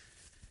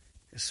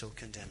is so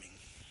condemning,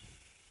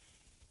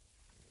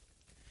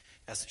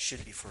 as it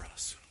should be for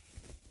us.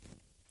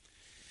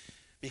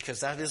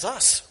 Because that is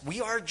us. We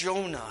are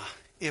Jonah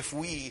if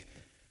we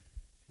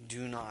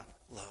do not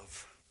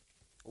love.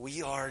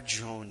 We are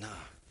Jonah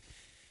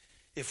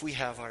if we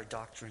have our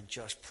doctrine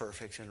just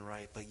perfect and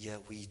right, but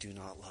yet we do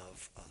not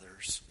love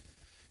others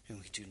and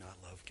we do not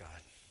love God.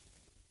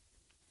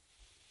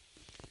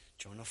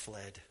 Jonah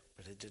fled,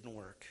 but it didn't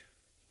work.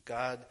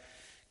 God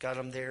got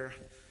him there,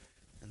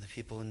 and the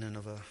people in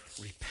Nineveh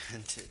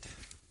repented.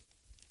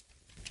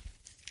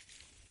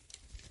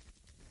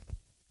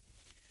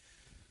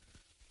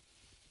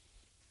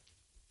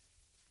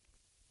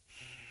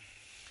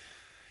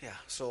 Yeah,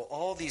 so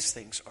all these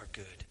things are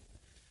good.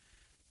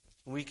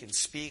 We can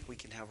speak, we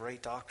can have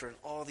right doctrine,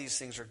 all these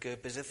things are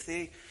good. But if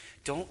they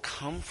don't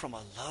come from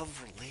a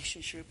love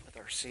relationship with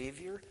our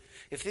Savior,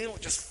 if they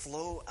don't just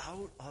flow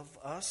out of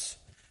us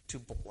to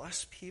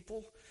bless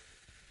people,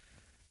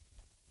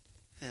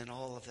 then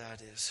all of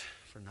that is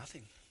for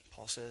nothing.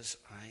 Paul says,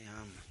 I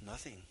am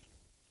nothing.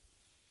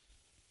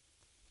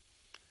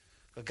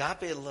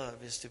 Agape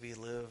love is to be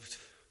lived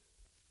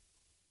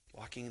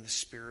walking in the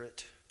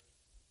Spirit,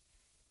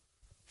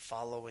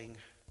 following.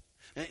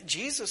 And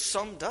Jesus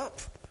summed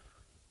up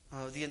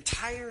the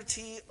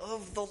entirety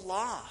of the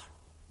law.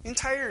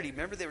 Entirety.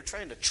 Remember, they were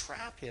trying to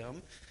trap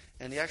him,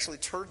 and he actually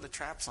turned the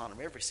traps on him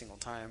every single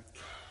time.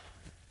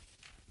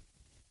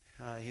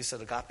 He said,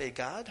 agape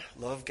God,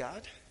 love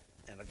God,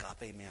 an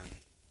agape man.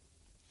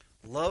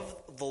 Love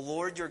the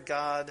Lord your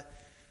God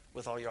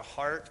with all your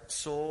heart,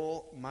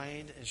 soul,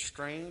 mind, and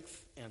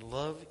strength, and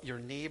love your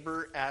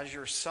neighbor as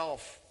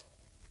yourself.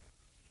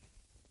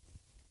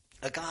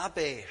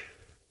 Agape.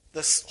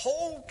 This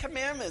whole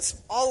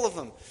commandments, all of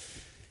them,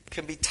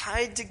 can be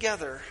tied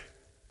together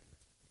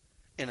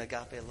in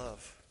agape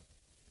love.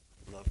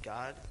 Love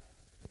God,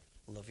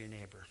 love your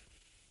neighbor.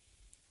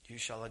 You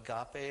shall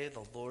agape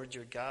the Lord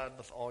your God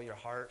with all your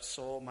heart,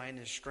 soul, mind,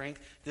 and strength.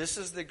 This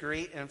is the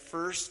great and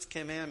first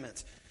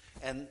commandment.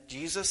 And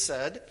Jesus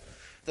said,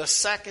 the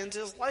second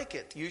is like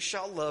it. You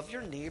shall love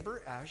your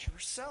neighbor as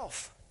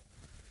yourself.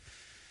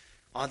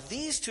 On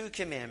these two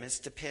commandments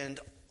depend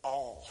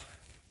all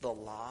the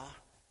law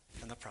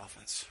and the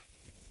prophets.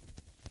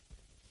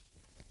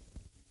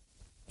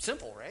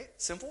 Simple, right?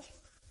 Simple.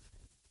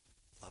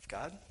 Love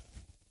God,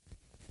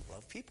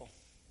 love people.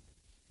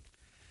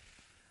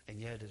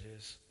 And yet it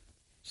is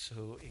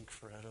so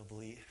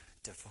incredibly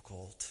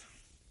difficult.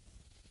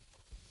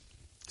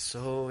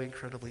 So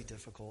incredibly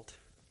difficult.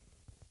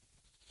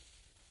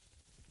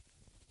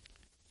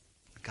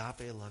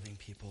 Agape loving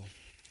people.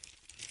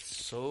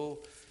 So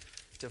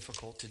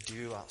difficult to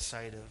do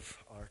outside of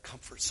our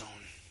comfort zone.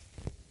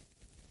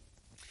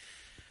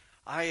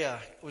 I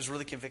was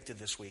really convicted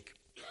this week.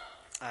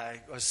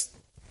 I was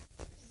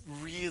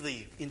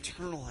really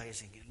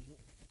internalizing and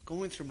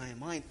going through my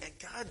mind. And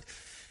God,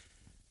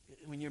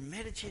 when you're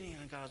meditating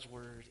on God's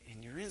word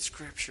and you're in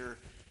Scripture,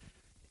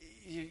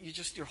 you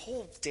just, your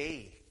whole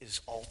day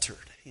is altered.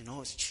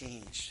 It's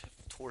changed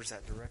towards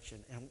that direction.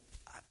 And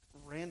a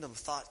random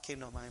thought came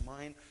to my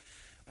mind.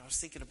 I was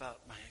thinking about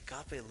my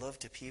agape love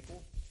to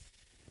people.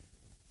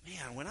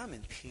 Man, when I'm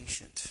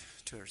impatient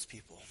towards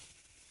people,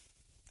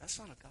 that's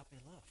not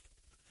agape love.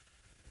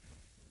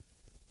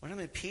 When I'm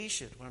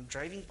impatient, when I'm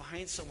driving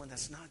behind someone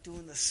that's not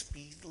doing the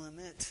speed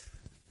limit,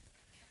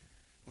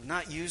 we're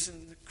not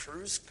using the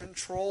cruise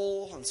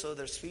control, and so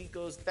their speed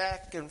goes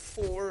back and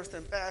forth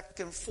and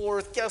back and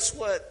forth. Guess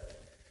what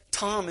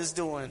Tom is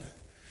doing?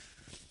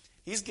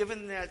 He's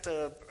given that,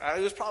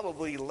 it was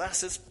probably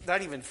less, it's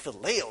not even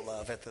phileo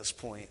love at this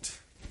point.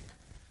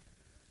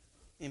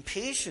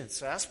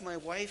 Impatience. Ask my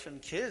wife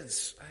and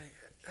kids.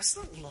 That's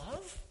not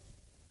love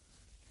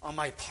on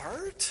my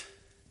part.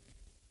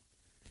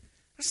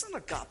 That's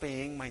not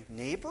agapeing my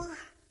neighbor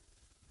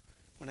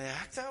when I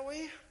act that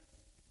way.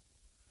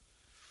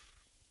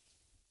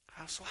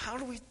 So how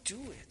do we do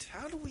it?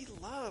 How do we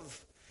love?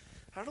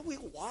 How do we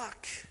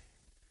walk?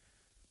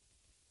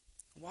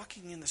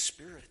 Walking in the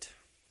Spirit.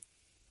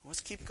 Let's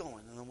keep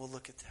going, and then we'll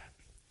look at that.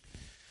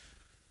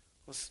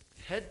 Let's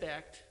head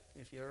back.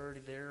 If you're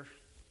already there,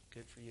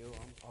 good for you.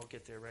 I'll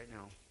get there right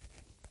now.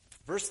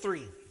 Verse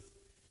 3.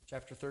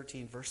 Chapter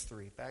 13, verse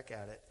 3. Back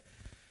at it.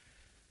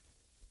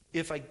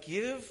 If I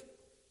give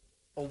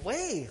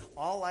away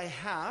all I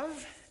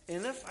have,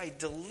 and if I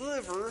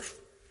deliver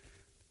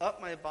up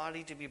my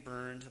body to be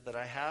burned, that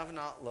I have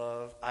not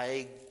love,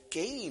 I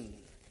gain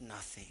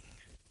nothing.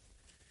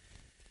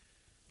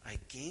 I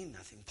gain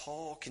nothing.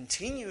 Paul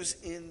continues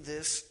in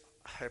this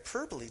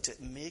hyperbole to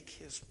make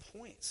his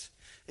points.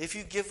 If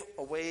you give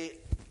away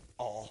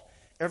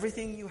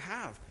everything you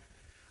have.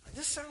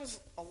 This sounds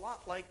a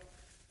lot like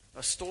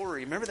a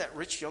story. Remember that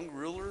rich young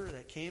ruler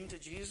that came to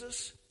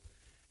Jesus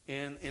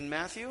in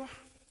Matthew?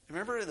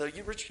 Remember the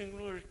rich young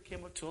ruler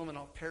came up to him, and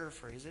I'll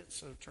paraphrase it,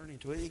 so turning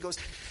to it. He goes,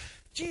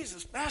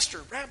 Jesus, Master,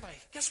 Rabbi,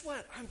 guess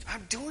what?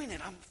 I'm doing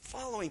it. I'm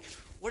following.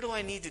 What do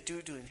I need to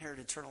do to inherit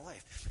eternal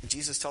life? And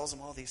Jesus tells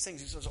him all these things.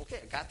 He says,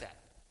 okay, I got that.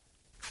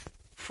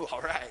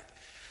 All right.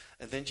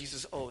 And then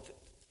Jesus,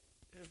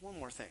 there's one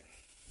more thing.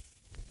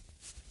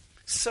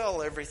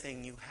 Sell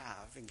everything you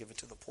have and give it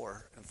to the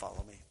poor and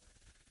follow me.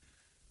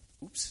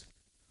 Oops.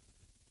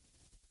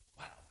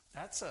 Wow,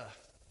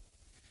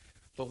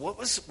 But what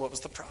was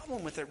the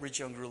problem with that rich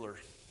young ruler?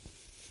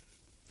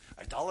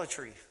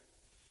 Idolatry.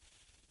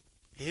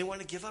 He didn't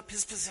want to give up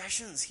his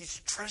possessions. He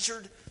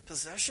treasured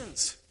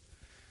possessions.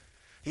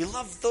 He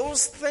loved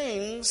those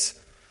things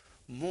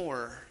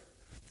more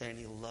than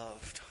he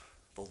loved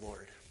the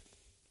Lord.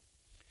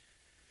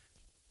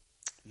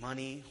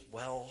 Money,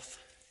 wealth,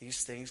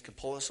 these things can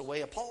pull us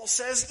away. And Paul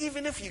says,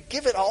 even if you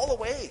give it all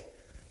away,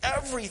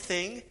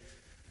 everything,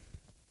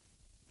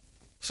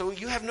 so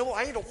you have no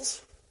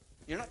idols.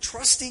 You're not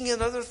trusting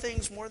in other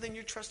things more than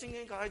you're trusting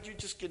in God. You're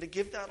just going to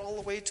give that all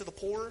away to the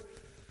poor,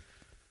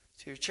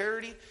 to your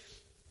charity.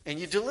 And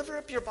you deliver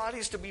up your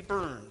bodies to be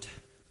burned.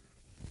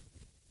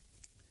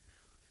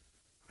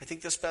 I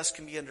think this best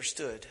can be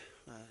understood,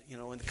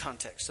 in the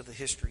context of the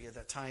history of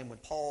that time. When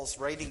Paul's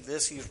writing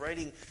this, he's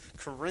writing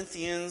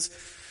Corinthians,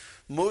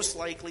 most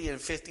likely in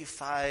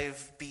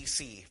 55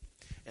 BC.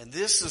 And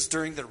this is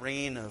during the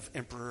reign of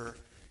Emperor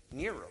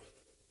Nero.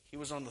 He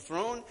was on the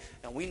throne,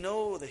 and we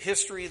know the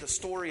history, the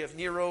story of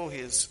Nero. He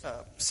is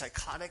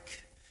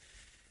psychotic,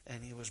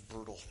 and he was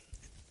brutal,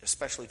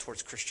 especially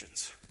towards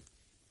Christians.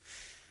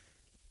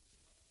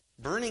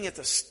 Burning at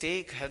the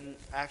stake hadn't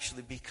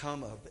actually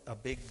become a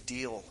big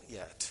deal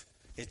yet.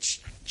 It's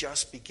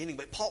just beginning.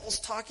 But Paul's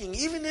talking,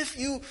 even if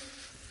you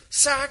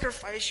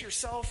sacrifice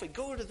yourself and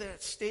go to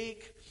that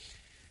stake,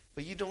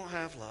 but you don't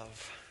have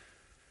love,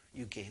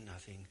 you gain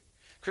nothing.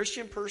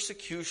 Christian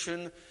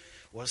persecution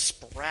was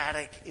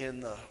sporadic in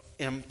the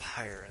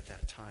empire at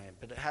that time,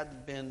 but it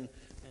hadn't been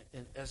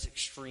as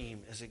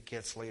extreme as it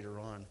gets later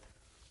on.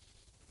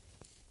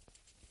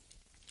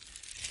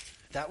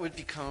 That would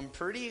become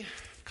pretty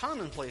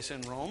commonplace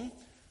in Rome,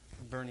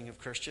 burning of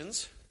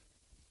Christians.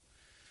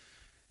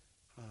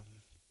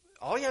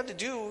 All you had to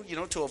do,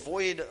 to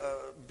avoid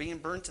being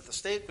burned to the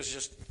stake was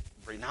just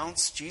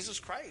renounce Jesus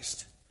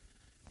Christ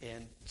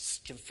and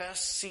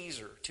confess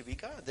Caesar to be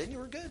God. Then you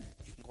were good.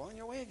 You can go on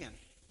your way again.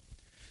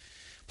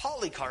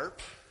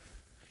 Polycarp,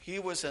 he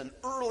was an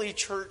early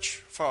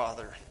church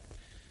father.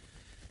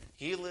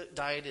 He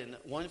died in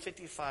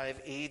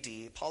 155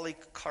 AD.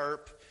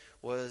 Polycarp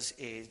was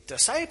a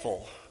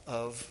disciple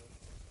of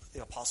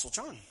the Apostle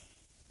John.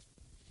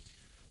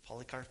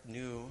 Polycarp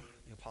knew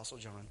the Apostle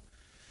John.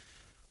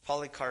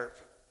 Polycarp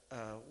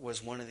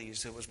was one of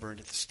these that was burned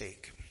at the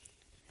stake.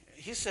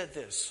 He said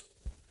this,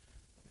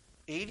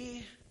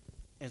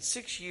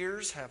 86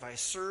 years have I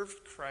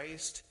served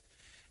Christ,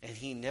 and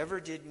he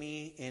never did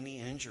me any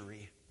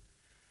injury.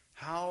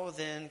 How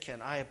then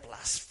can I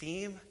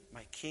blaspheme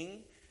my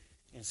King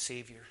and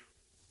Savior?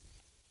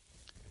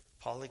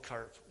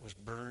 Polycarp was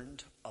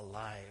burned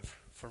alive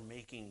for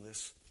making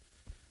this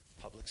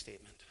public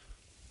statement.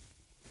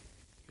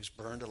 He was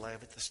burned alive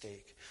at the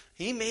stake.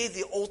 He made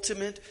the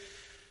ultimate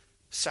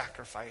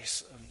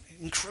sacrifice,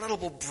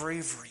 incredible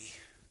bravery.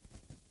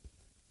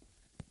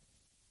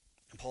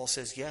 And Paul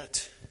says,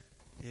 yet,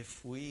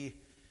 if we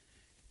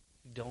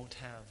don't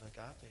have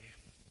agape,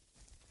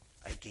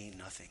 I gain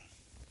nothing.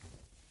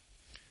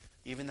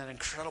 Even that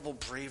incredible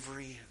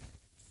bravery,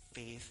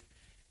 faith,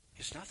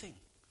 is nothing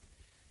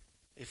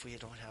if we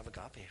don't have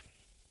agape.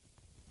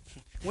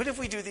 What if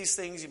we do these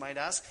things, you might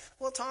ask?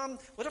 Well, Tom,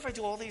 what if I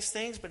do all these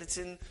things, but it's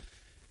in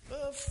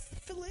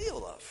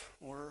filial love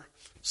or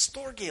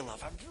storge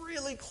love? I'm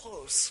really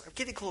close. I'm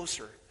getting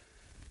closer.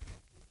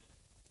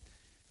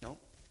 No,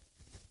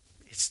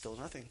 it's still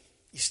nothing.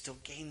 You still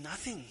gain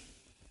nothing.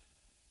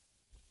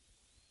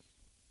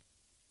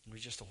 We're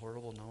just a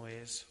horrible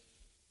noise.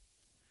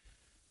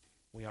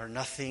 We are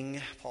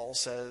nothing, Paul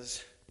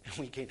says, and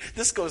we gain.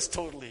 This goes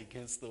totally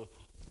against the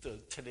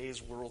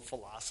today's world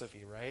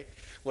philosophy, right?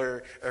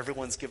 Where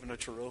everyone's given a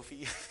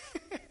trophy.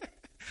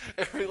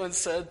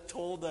 Everyone's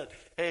told that,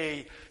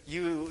 hey,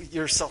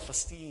 your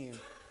self-esteem,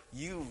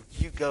 you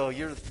go,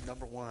 you're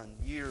number one,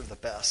 you're the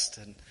best.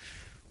 And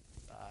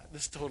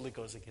this totally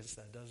goes against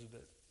that, doesn't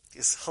it?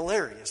 It's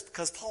hilarious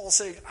because Paul's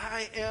saying,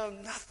 I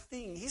am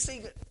nothing. He's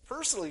saying it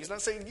personally. He's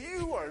not saying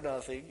you are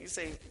nothing. He's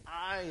saying,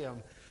 I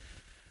am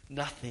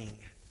nothing.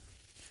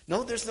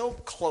 No, there's no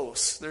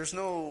close. There's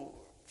no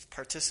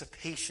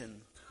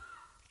participation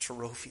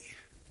trophy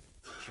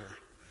here.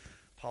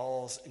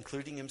 Paul's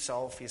including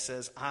himself. He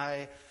says,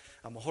 I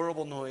am a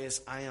horrible noise.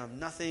 I am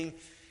nothing,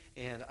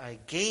 and I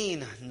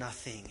gain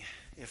nothing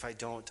if I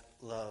don't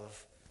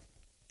love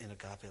in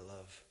agape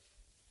love.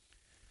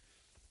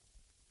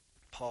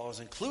 Paul is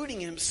including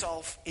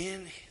himself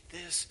in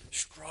this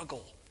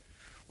struggle.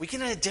 We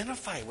can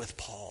identify with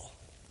Paul.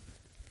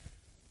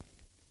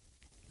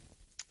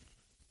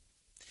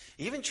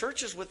 Even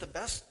churches with the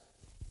best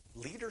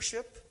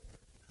leadership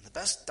and the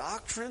best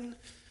doctrine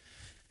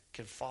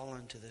can fall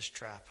into this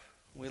trap.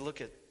 We look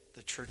at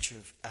the church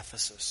of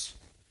Ephesus.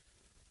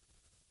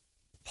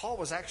 Paul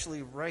was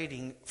actually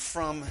writing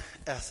from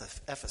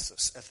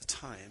Ephesus at the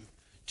time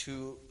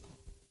to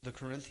the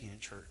Corinthian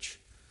church.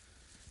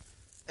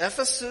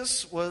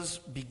 Ephesus was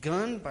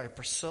begun by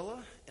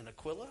Priscilla and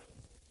Aquila.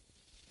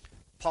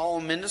 Paul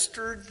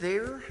ministered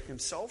there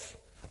himself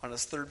on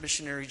his third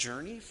missionary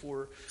journey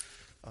for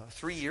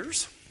 3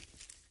 years.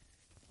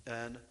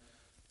 And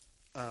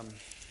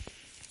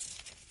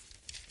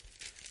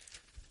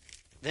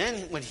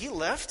then when he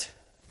left,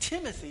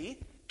 Timothy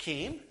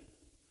came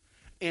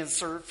and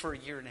served for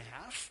 1.5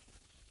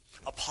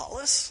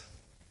 years.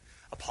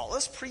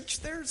 Apollos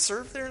preached there,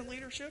 served there in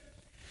leadership.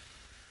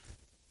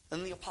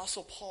 And the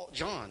Apostle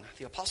John,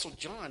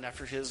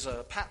 after his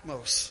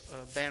Patmos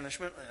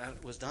banishment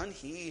was done,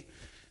 he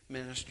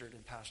ministered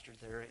and pastored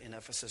there in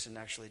Ephesus and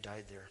actually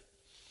died there.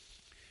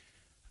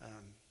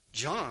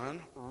 John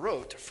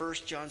wrote 1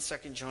 John,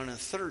 2 John, and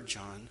 3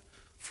 John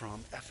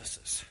from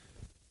Ephesus.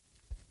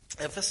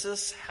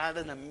 Ephesus had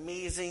an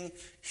amazing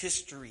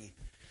history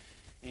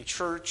in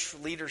church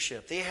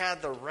leadership. They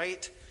had the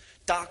right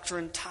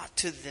doctrine taught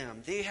to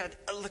them. They had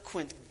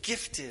eloquent,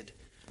 gifted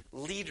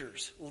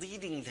leaders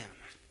leading them.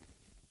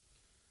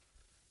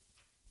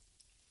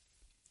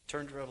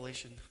 Turn to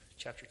Revelation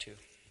chapter 2.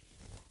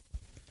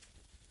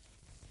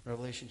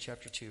 Revelation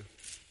chapter 2.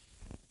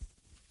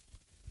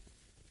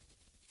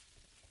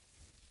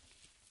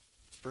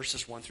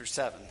 Verses 1 through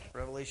 7.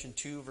 Revelation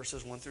 2,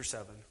 verses 1 through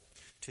 7.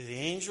 To the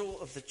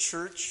angel of the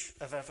church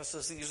of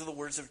Ephesus, these are the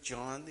words of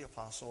John the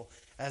apostle,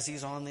 as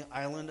he's on the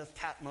island of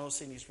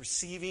Patmos and he's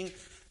receiving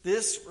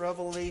this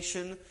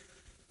revelation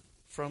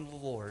from the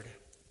Lord.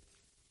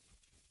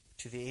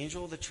 To the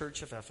angel of the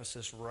church of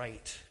Ephesus,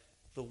 write,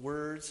 the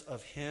words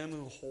of him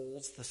who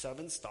holds the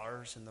 7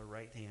 stars in the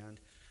right hand,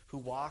 who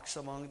walks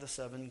among the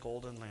 7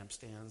 golden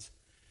lampstands.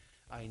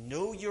 I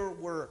know your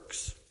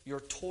works,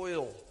 your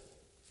toil,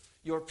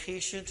 your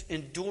patient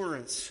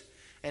endurance,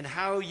 and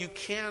how you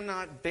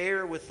cannot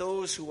bear with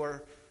those who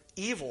are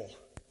evil.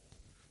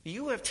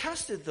 You have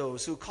tested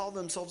those who call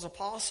themselves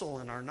apostle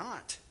and are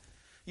not.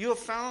 You have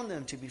found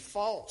them to be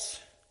false.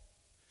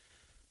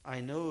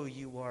 I know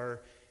you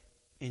are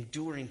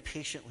enduring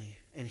patiently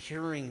and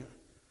bearing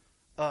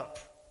up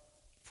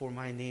for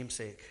my name's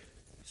sake.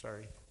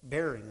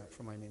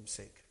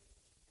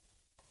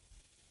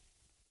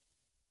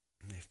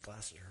 My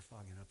glasses are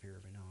fogging up here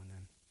every now and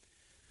then.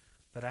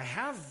 But I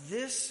have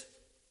this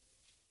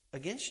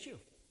against you,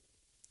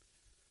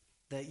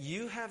 that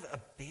you have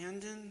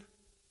abandoned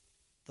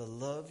the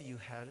love you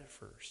had at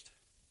first.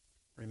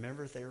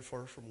 Remember,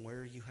 therefore, from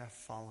where you have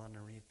fallen,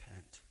 and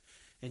repent.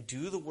 And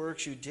do the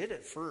works you did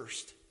at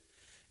first.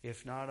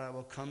 If not, I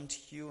will come to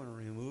you and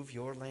remove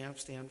your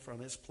lampstand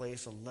from its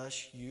place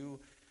unless you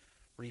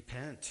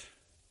repent.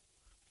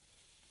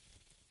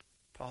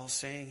 Paul's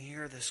saying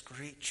here, this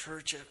great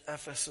church at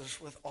Ephesus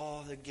with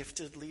all the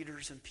gifted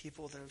leaders and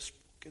people that have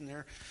spoken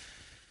there,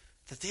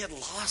 that they had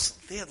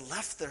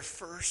left their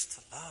first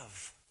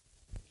love.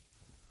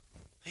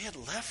 They had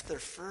left their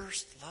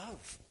first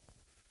love.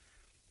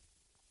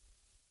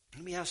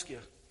 Let me ask you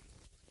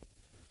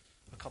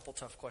a couple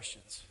tough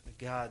questions.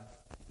 God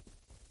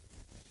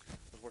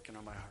was working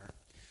on my heart.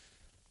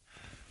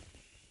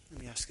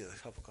 Let me ask you a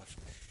couple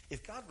questions.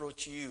 If God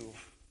wrote you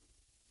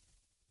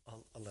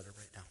a letter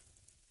right now,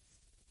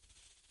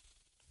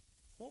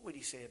 what would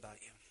he say about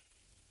you?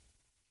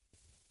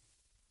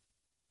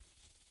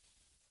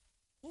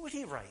 What would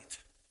he write?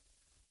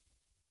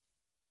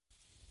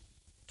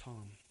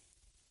 Tom,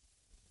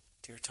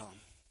 dear Tom,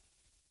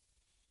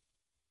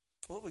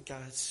 what would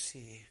God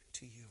say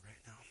to you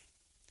right now?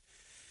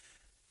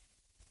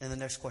 And the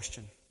next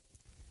question,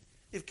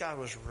 if God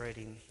was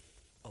writing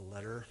a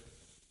letter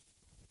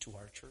to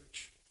our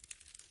church,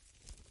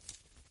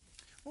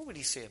 what would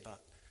he say about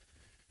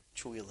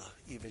Chewelah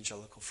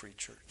Evangelical Free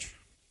Church?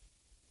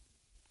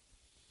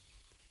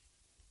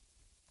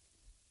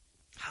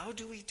 How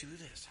do we do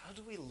this? How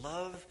do we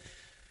love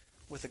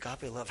with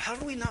agape love? How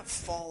do we not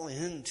fall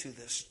into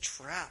this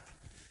trap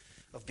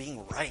of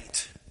being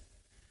right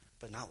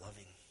but not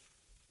loving?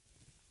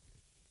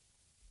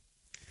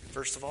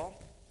 First of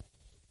all,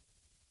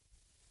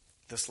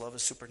 this love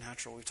is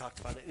supernatural. We've talked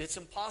about it. It's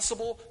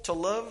impossible to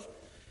love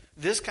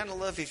this kind of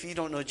love if you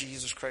don't know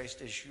Jesus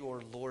Christ as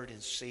your Lord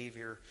and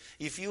Savior.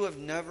 If you have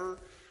never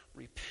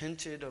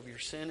repented of your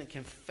sin and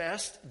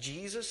confessed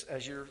Jesus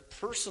as your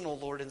personal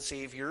Lord and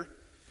Savior,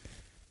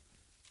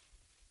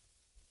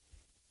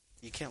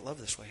 you can't love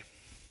this way.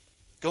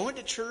 Going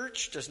to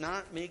church does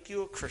not make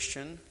you a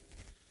Christian.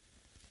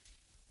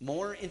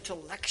 More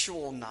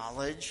intellectual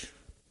knowledge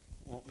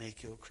won't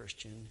make you a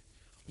Christian.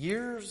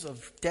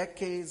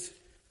 Decades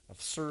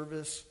of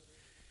service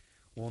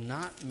will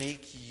not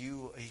make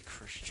you a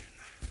Christian.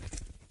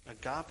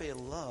 Agape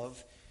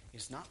love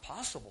is not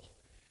possible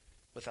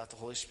without the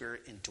Holy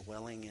Spirit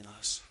indwelling in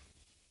us.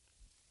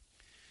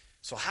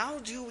 So how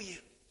do we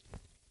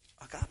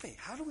agape?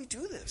 How do we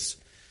do this?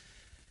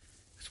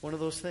 It's one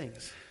of those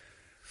things.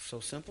 So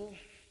simple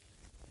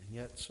and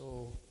yet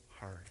so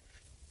hard.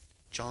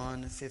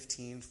 John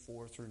 15,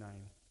 4 through 9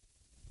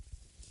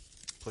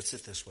 puts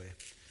it this way.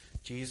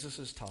 Jesus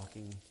is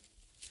talking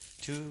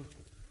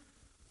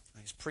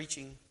he's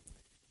preaching,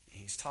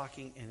 he's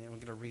talking, and I'm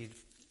going to read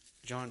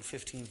John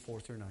 15, 4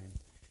 through 9.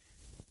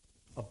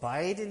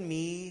 Abide in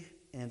me,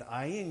 and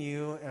I in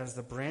you, as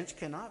the branch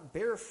cannot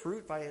bear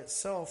fruit by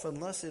itself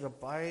unless it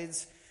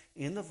abides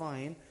in the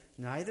vine,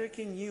 neither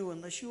can you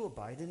unless you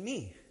abide in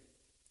me.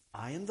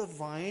 I am the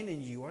vine,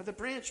 and you are the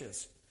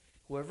branches.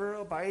 Whoever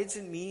abides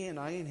in me, and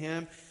I in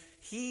him,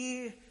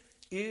 he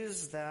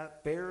is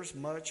that bears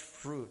much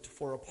fruit.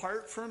 For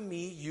apart from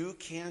me, you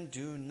can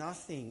do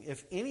nothing.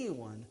 If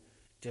anyone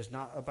does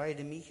not abide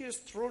in me, he is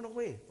thrown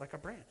away like a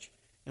branch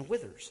and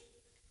withers.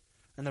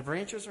 And the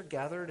branches are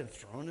gathered and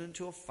thrown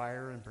into a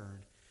fire and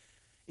burned.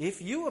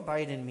 If you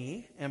abide in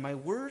me, and my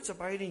words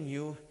abide in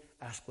you,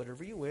 ask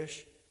whatever you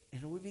wish,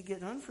 and it will be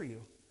done for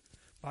you.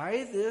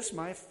 By this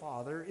my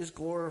Father is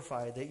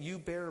glorified, that you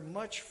bear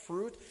much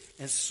fruit,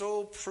 and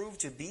so prove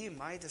to be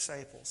my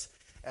disciples.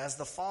 As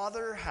the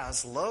Father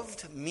has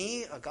loved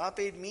me,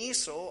 agape me,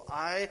 so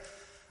I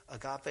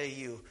agape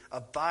you.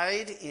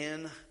 Abide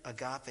in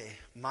agape,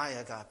 my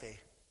agape.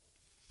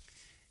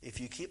 If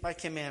you keep my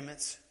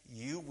commandments,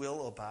 you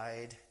will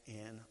abide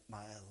in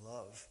my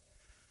love,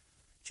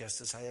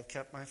 just as I have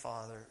kept my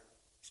Father's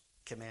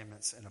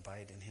commandments and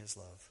abide in his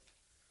love.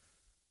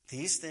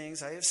 These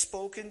things I have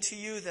spoken to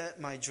you, that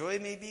my joy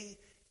may be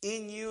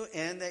in you,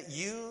 and that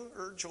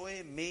your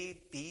joy may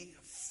be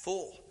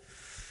full.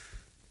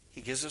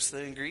 He gives us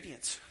the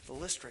ingredients, the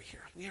list right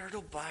here. We are to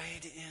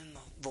abide in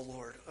the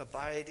Lord,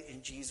 abide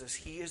in Jesus.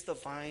 He is the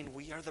vine,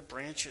 we are the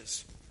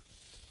branches.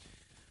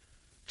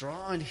 Draw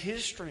on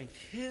his strength,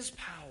 his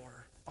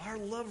power, our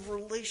love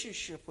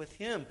relationship with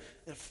him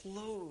that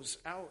flows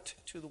out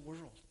to the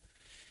world.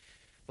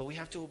 But we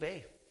have to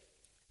obey.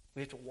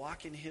 We have to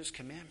walk in his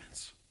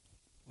commandments.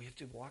 We have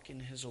to walk in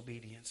his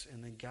obedience.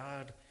 And then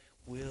God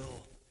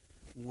will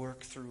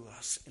work through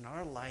us in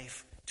our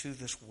life to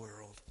this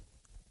world.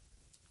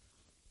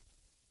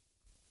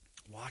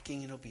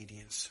 Walking in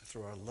obedience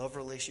through our love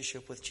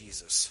relationship with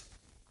Jesus.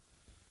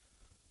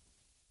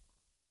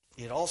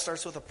 It all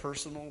starts with a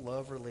personal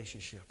love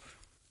relationship.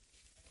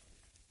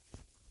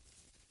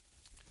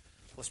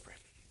 Let's pray.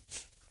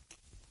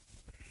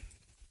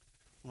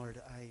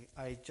 Lord,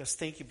 I just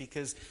thank you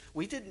because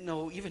we didn't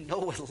even know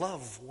what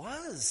love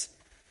was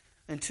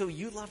until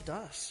you loved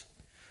us.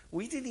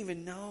 We didn't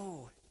even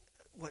know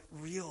what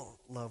real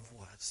love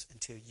was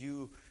until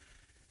you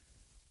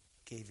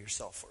gave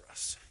yourself for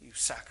us. You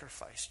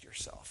sacrificed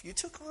yourself. You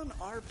took on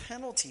our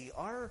penalty,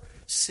 our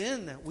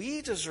sin that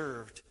we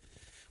deserved,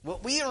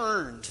 what we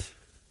earned.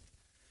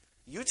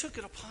 You took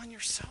it upon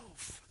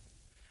yourself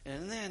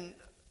and then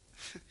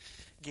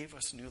gave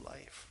us new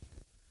life.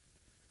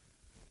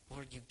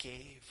 Lord, you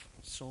gave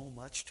so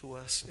much to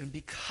us. And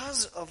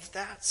because of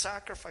that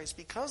sacrifice,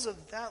 because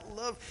of that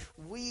love,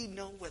 we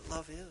know what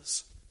love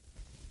is.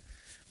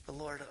 But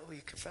Lord, we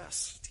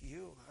confess to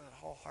you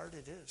how hard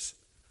it is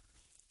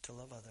to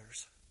love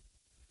others.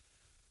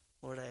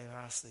 Lord, I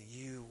ask that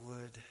you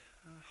would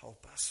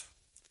help us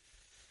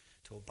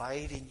to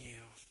abide in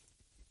you,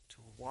 to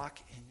walk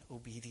in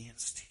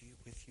obedience to you,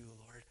 with you,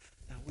 Lord,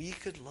 that we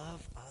could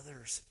love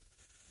others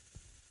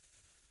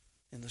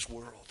in this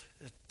world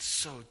that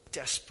so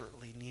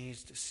desperately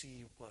needs to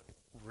see what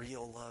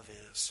real love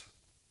is.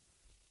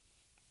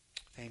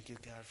 Thank you,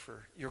 God,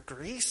 for your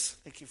grace.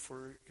 Thank you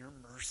for your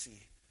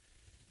mercy.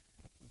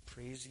 We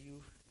praise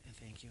you and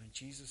thank you in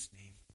Jesus' name.